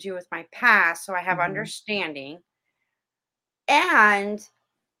to do with my past, so I have understanding. And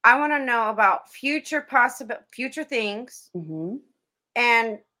I want to know about future things.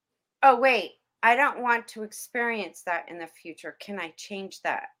 And oh wait, I don't want to experience that in the future. Can I change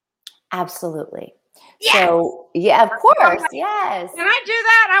that? Absolutely. Yes! So yeah, of course. Yes. Can I do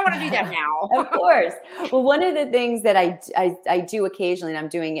that? I want to do that now. Of course. Well, one of the things that I do occasionally, and I'm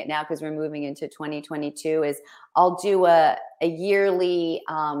doing it now because we're moving into 2022, is I'll do a yearly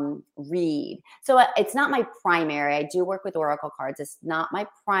read. So it's not my primary. I do work with oracle cards. It's not my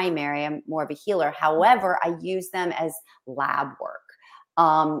primary. I'm more of a healer. However, I use them as lab work.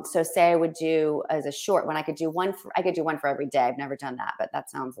 So say I would do as a short one, I could do one for every day. I've never done that, but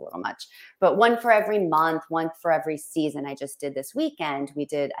that sounds a little much. But one for every month, one for every season. I just did this weekend.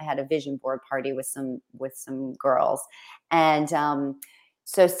 I had a vision board party with some girls. And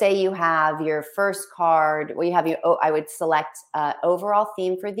so say you have your first card, I would select overall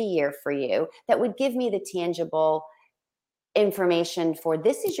theme for the year for you that would give me the tangible information for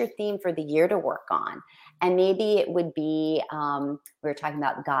this is your theme for the year to work on. And maybe it would be, we were talking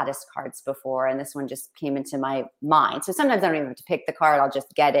about goddess cards before, and this one just came into my mind. So sometimes I don't even have to pick the card. I'll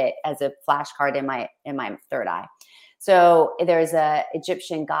just get it as a flashcard in my third eye. So there's a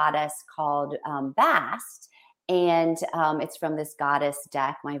Egyptian goddess called Bast, and it's from this goddess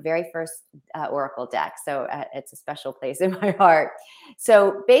deck, my very first oracle deck. So it's a special place in my heart.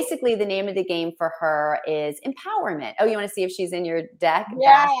 So basically the name of the game for her is empowerment. Oh, you want to see if she's in your deck?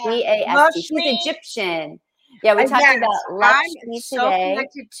 Yeah. Bast. She's Egyptian. Yeah, we talked about Lakshmi so today.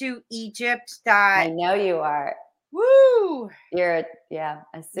 Connected to Egypt. That I know you are. Woo! You're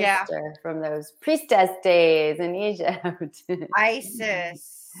a sister from those priestess days in Egypt.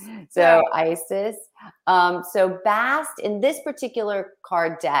 Isis. So Isis. So Bast in this particular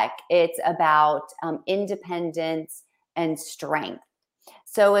card deck, it's about independence and strength.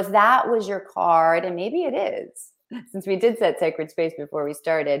 So if that was your card, and maybe it is, since we did set sacred space before we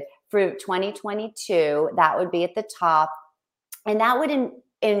started, for 2022, that would be at the top. And that would,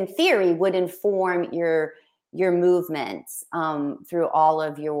 in theory, would inform your movements through all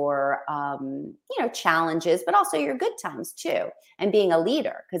of your challenges, but also your good times too, and being a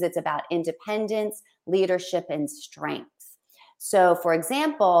leader, because it's about independence, leadership, and strength. So for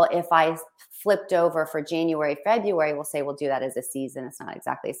example, if I flipped over for January, February, we'll do that as a season. It's not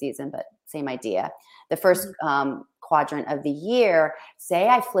exactly a season, but same idea. The first quadrant of the year, say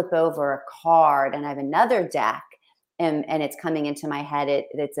I flip over a card and I have another deck, and it's coming into my head.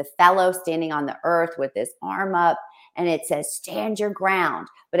 It's a fellow standing on the earth with his arm up, and it says, stand your ground.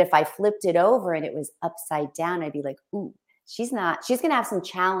 But if I flipped it over and it was upside down, I'd be like, ooh, she's going to have some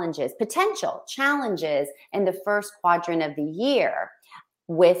potential challenges in the first quadrant of the year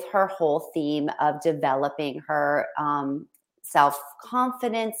with her whole theme of developing her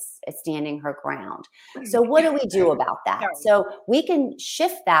self-confidence, standing her ground. So what do we do about that? So we can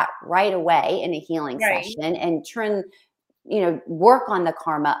shift that right away in a healing session and work on the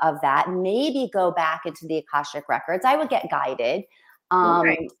karma of that. Maybe go back into the Akashic records. I would get guided.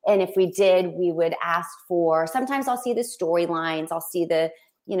 And if we did, we would ask for, sometimes I'll see the storylines. I'll see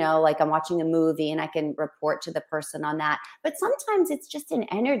like I'm watching a movie and I can report to the person on that. But sometimes it's just an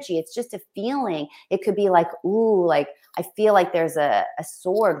energy. It's just a feeling. It could be like, ooh, like I feel like there's a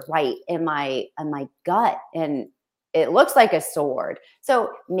sword right in my gut, and it looks like a sword. So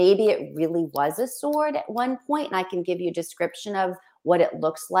maybe it really was a sword at one point, and I can give you a description of what it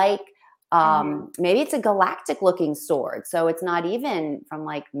looks like. Maybe it's a galactic looking sword. So it's not even from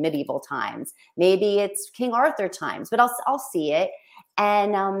like medieval times. Maybe it's King Arthur times, but I'll see it.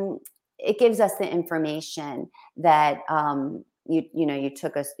 And it gives us the information that you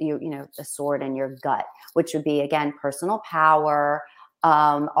took a sword in your gut, which would be, again, personal power.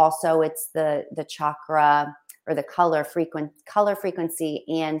 Also, it's the chakra or the color frequency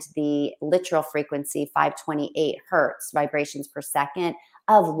and the literal frequency, 528 hertz vibrations per second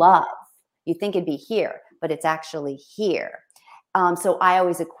of love. You think it'd be here, but it's actually here. So I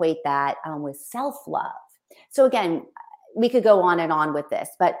always equate that with self-love. So again, we could go on and on with this,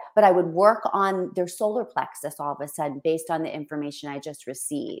 but I would work on their solar plexus all of a sudden based on the information I just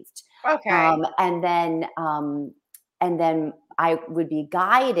received. Okay. And then I would be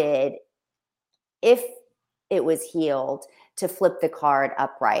guided if it was healed, to flip the card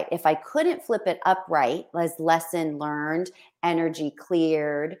upright. If I couldn't flip it upright, as lesson learned, energy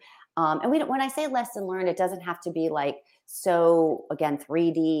cleared. And when I say lesson learned, it doesn't have to be like, so again,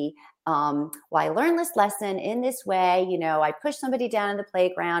 3D. Well, I learned this lesson in this way, I pushed somebody down in the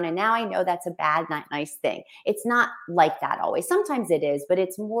playground and now I know that's a bad, not nice thing. It's not like that always. Sometimes it is, but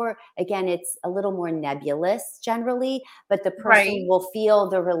it's more, again, it's a little more nebulous generally, but the person will feel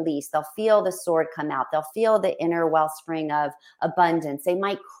the release. They'll feel the sword come out. They'll feel the inner wellspring of abundance. They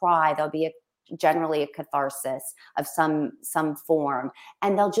might cry. There'll be generally a catharsis of some form,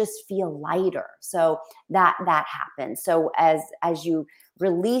 and they'll just feel lighter. So that happens. So as you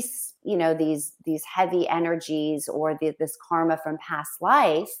release, these heavy energies or this karma from past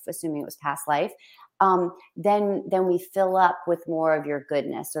life, assuming it was past life, then we fill up with more of your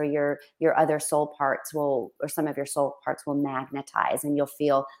goodness, or your other soul parts or some of your soul parts will magnetize, and you'll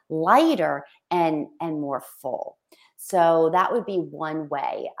feel lighter and more full. So that would be one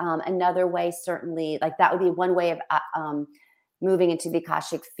way. Another way, certainly, like that would be one way of moving into the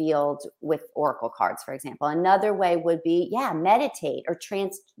Akashic field with oracle cards, for example. Another way would be, meditate or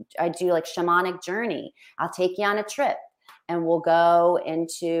I do like shamanic journey. I'll take you on a trip and we'll go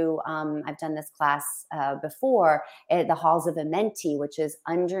into, I've done this class before, at the halls of Amenti, which is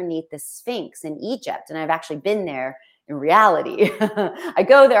underneath the Sphinx in Egypt. And I've actually been there in reality. I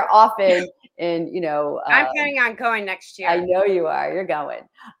go there often. And, I'm planning on going next year. I know you are. You're going.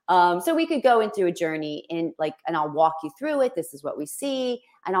 So we could go into a journey and I'll walk you through it. This is what we see.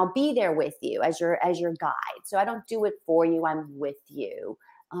 And I'll be there with you as your guide. So I don't do it for you. I'm with you.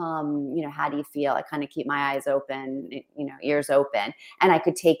 How do you feel? I kind of keep my eyes open, ears open. And I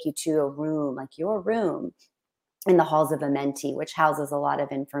could take you to a room, like your room, in the halls of Amenti, which houses a lot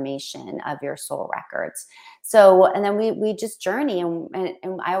of information of your soul records. So, and then we just journey,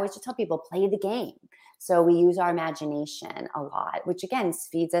 and I always just tell people, play the game. So we use our imagination a lot, which again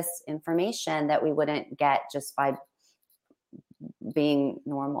feeds us information that we wouldn't get just by being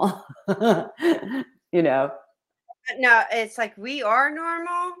normal. No, it's like we are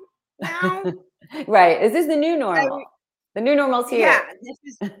normal now. Right. Is this the new normal? The new normal's here.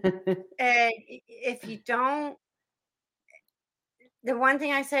 Yeah. And if you don't, the one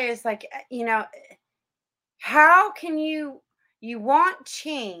thing I say is like, how can you want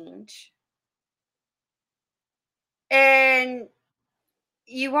change and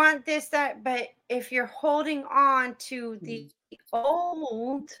you want this, that, but if you're holding on to the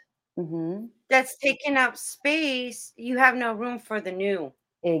old that's taking up space, you have no room for the new.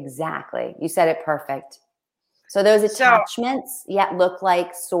 Exactly. You said it perfect. So those attachments, look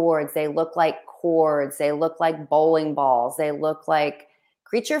like swords. They look like cords. They look like bowling balls. They look like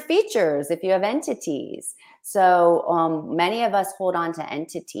creature features if you have entities. So many of us hold on to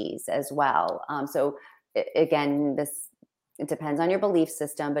entities as well. So again, it depends on your belief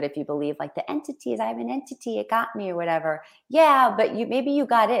system. But if you believe like the entities, I have an entity, it got me or whatever. Yeah, but maybe you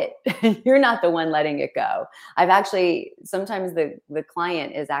got it. You're not the one letting it go. Sometimes the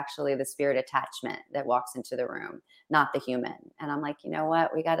client is actually the spirit attachment that walks into the room, not the human. And I'm like, you know what?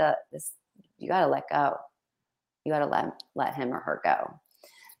 You gotta let go. You gotta let him or her go.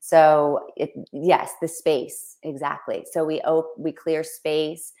 So the space, exactly. So we clear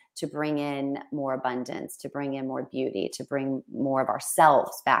space to bring in more abundance, to bring in more beauty, to bring more of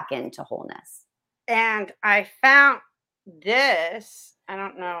ourselves back into wholeness. And I found this. I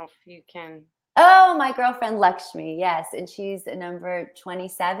don't know if you can. Oh, my girlfriend Lakshmi. Yes. And she's number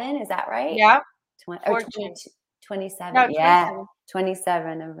 27. Is that right? Yeah. 27. No, yeah.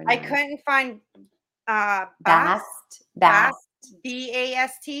 27. Number 9. I couldn't find Bast. Bast.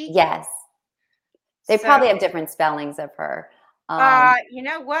 Yes. They probably have different spellings of her. You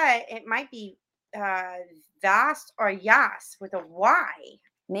know what? It might be Vast or Yas with a Y.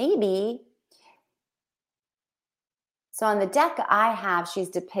 Maybe. So on the deck I have, she's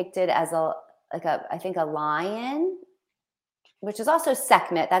depicted as I think a lion, which is also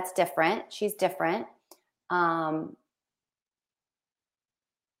Sekhmet. That's different. She's different. I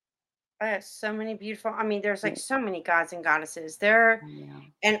have so many beautiful. I mean, there's like so many gods and goddesses there,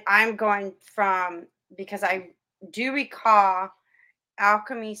 and I'm going from, because I do recall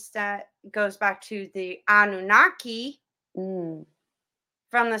alchemy that goes back to the Anunnaki from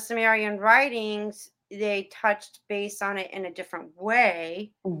the Sumerian writings. They touched base on it in a different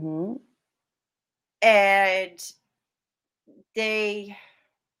way, and they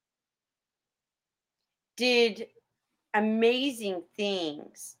did amazing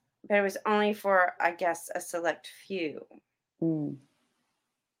things, but it was only for, I guess, a select few. And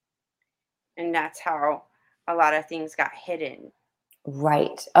that's how a lot of things got hidden.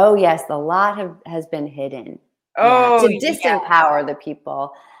 Right. Oh, yes. A lot has been hidden. Oh, To disempower the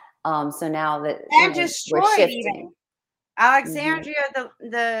people. So now that and we're destroyed shifting. even. Alexandria,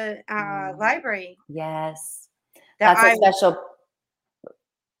 the library. Yes. That That's a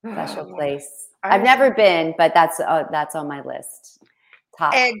special place. I've was- never been, but that's on my list.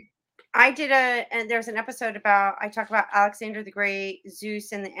 Top. And and there's an episode I talk about Alexander the Great,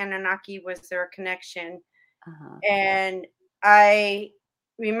 Zeus, and the Anunnaki was their connection. And I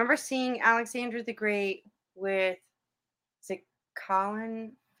remember seeing Alexander the Great with, is it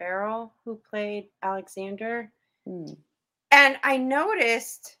Colin Farrell who played Alexander? And I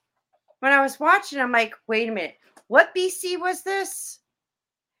noticed when I was watching, I'm like, wait a minute, what BC was this?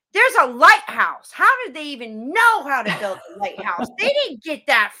 There's a lighthouse. How did they even know how to build a lighthouse? They didn't get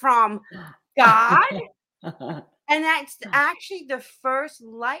that from God. And that's actually the first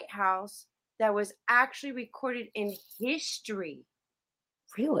lighthouse that was actually recorded in history.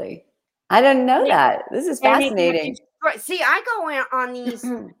 Really? I didn't know that. This is fascinating. See, I go in on these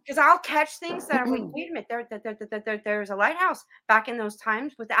because I'll catch things that I'm like, wait a minute, there's a lighthouse back in those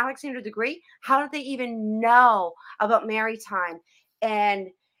times with Alexander the Great. How did they even know about maritime and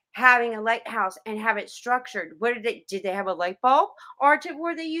having a lighthouse and have it structured? What did they have a light bulb, or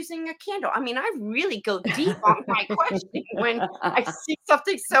were they using a candle? I mean, I really go deep on my question when I see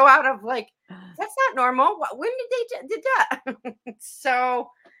something so out of like, that's not normal. When did they did that? So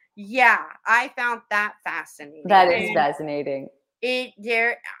yeah, I found that fascinating. That is fascinating.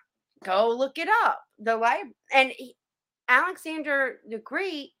 Go look it up. Alexander the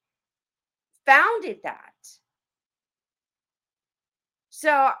Great founded that.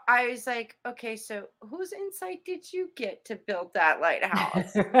 So I was like, okay, so whose insight did you get to build that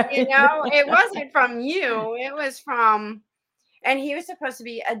lighthouse? Right. It wasn't from you. It was from, and he was supposed to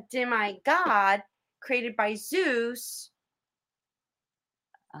be a demigod created by Zeus.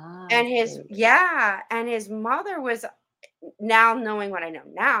 And his mother was, now knowing what I know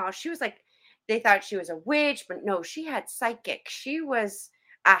now, she was like, they thought she was a witch, but no, she had psychic. She was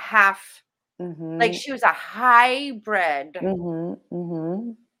a half, like she was a hybrid.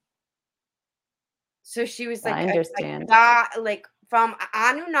 So she was like, I understand. like from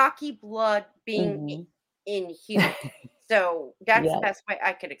Anunnaki blood being in human. So that's the best way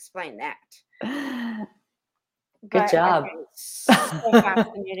I could explain that. Good job. So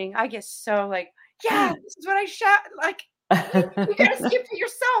fascinating. I get so like, yeah, this is what I shot. Like, you gotta see it for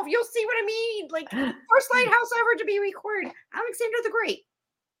yourself. You'll see what I mean. Like, first lighthouse ever to be recorded, Alexander the Great.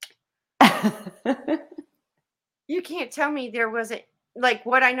 You can't tell me there wasn't, like,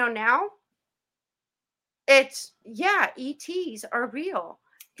 what I know now. It's ETs are real.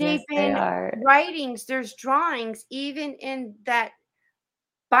 They've been writings. There's drawings, even in that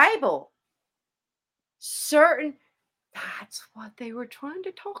Bible. That's what they were trying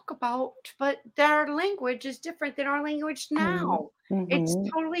to talk about, but their language is different than our language now. It's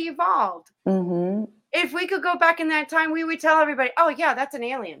totally evolved. If we could go back in that time, we would tell everybody, oh yeah, that's an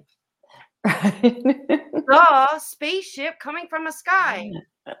alien. The spaceship coming from a sky.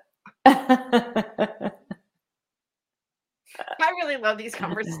 I really love these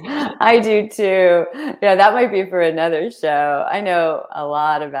conversations. I do too. Yeah, that might be for another show. I know a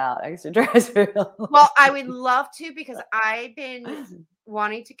lot about extraterrestrial. Well, I would love to, because I've been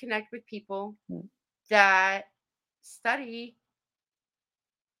wanting to connect with people that study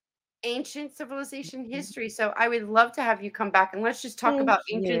ancient civilization history. So I would love to have you come back and let's just talk about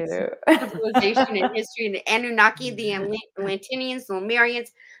ancient civilization and history, and the Anunnaki, the Atlanteans, the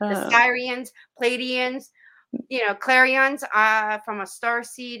Lemurians, the Syrians, Pleiadians, Clarions. From a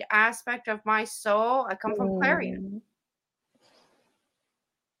starseed aspect of my soul, I come from Clarion.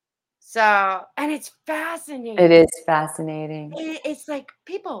 So, and it's fascinating. It is fascinating. It's like,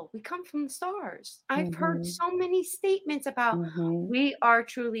 people, we come from the stars. I've heard so many statements about we are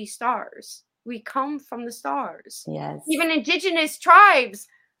truly stars. We come from the stars. Yes. Even indigenous tribes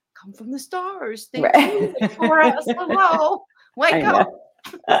come from the stars. They do it for us. Hello. Wake up.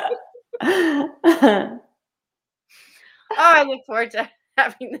 I look forward to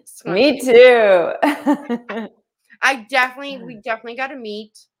having this one. Me too. We definitely got to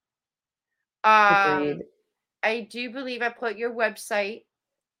meet. Agreed. I do believe I put your website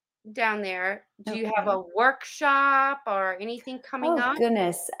down there. Do you have a workshop or anything coming up? Oh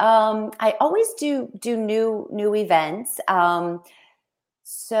goodness. I always do new events.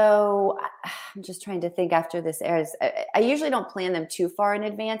 So I'm just trying to think after this airs. I usually don't plan them too far in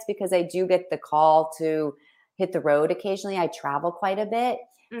advance because I do get the call to hit the road occasionally. I travel quite a bit.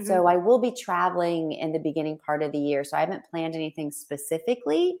 So I will be traveling in the beginning part of the year. So I haven't planned anything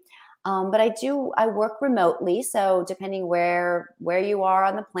specifically. But I work remotely. So depending where you are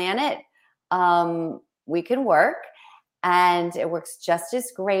on the planet, we can work. And it works just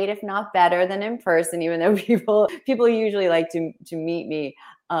as great, if not better, than in person, even though people usually like to meet me.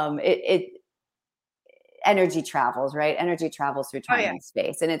 Energy travels, right? Energy travels through time and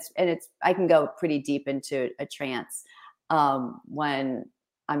space. And it's I can go pretty deep into a trance when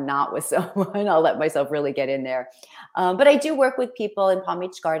I'm not with someone. I'll let myself really get in there. But I do work with people in Palm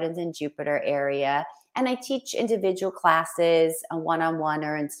Beach Gardens and Jupiter area. And I teach individual classes, one-on-one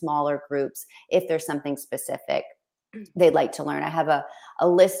or in smaller groups, if there's something specific they'd like to learn. I have a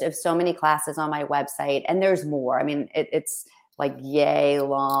list of so many classes on my website, and there's more. I mean, it's like yay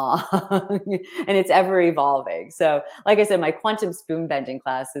long and it's ever evolving. So like I said, my quantum spoon bending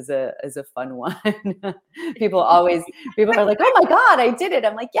class is a fun one. people are like, oh my God, I did it.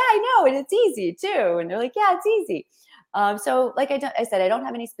 I'm like, yeah, I know. And it's easy too. And they're like, yeah, it's easy. So like I said, I don't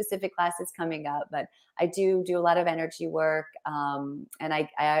have any specific classes coming up, but I do a lot of energy work. And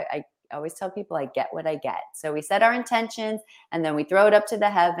I always tell people I get what I get. So we set our intentions and then we throw it up to the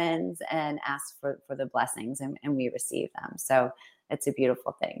heavens and ask for the blessings and we receive them. So it's a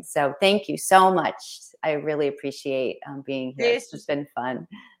beautiful thing. So thank you so much. I really appreciate being here. It's been fun.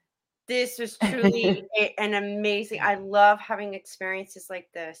 This was truly an amazing, I love having experiences like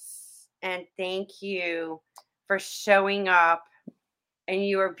this. And thank you for showing up. And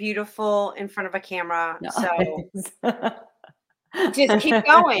you are beautiful in front of a camera. No. So just keep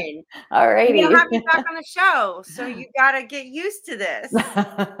going. All righty. We'll have you back on the show. So you got to get used to this.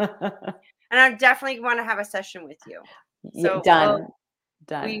 And I definitely want to have a session with you. So done.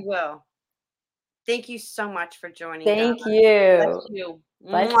 We will. Thank you so much for joining. Thank you. Bless you.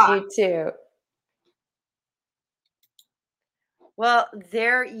 Bless you too. Well,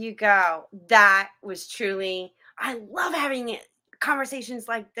 there you go. That was truly, I love having conversations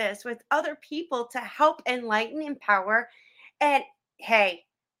like this with other people to help enlighten, empower. And hey,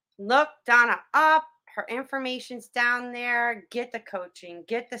 look Donna up. Her information's down there. Get the coaching,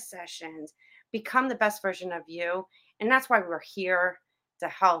 get the sessions, become the best version of you. And that's why we're here to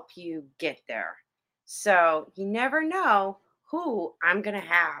help you get there. So you never know who I'm going to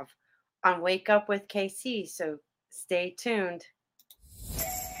have on Wake Up with KC. So stay tuned.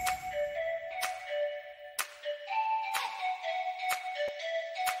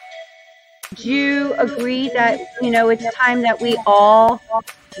 Do you agree that, it's time that we all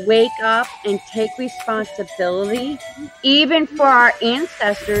wake up and take responsibility, even for our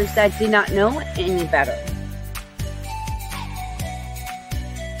ancestors that did not know any better?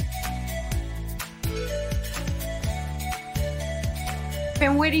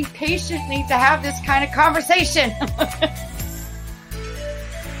 Been waiting patiently to have this kind of conversation.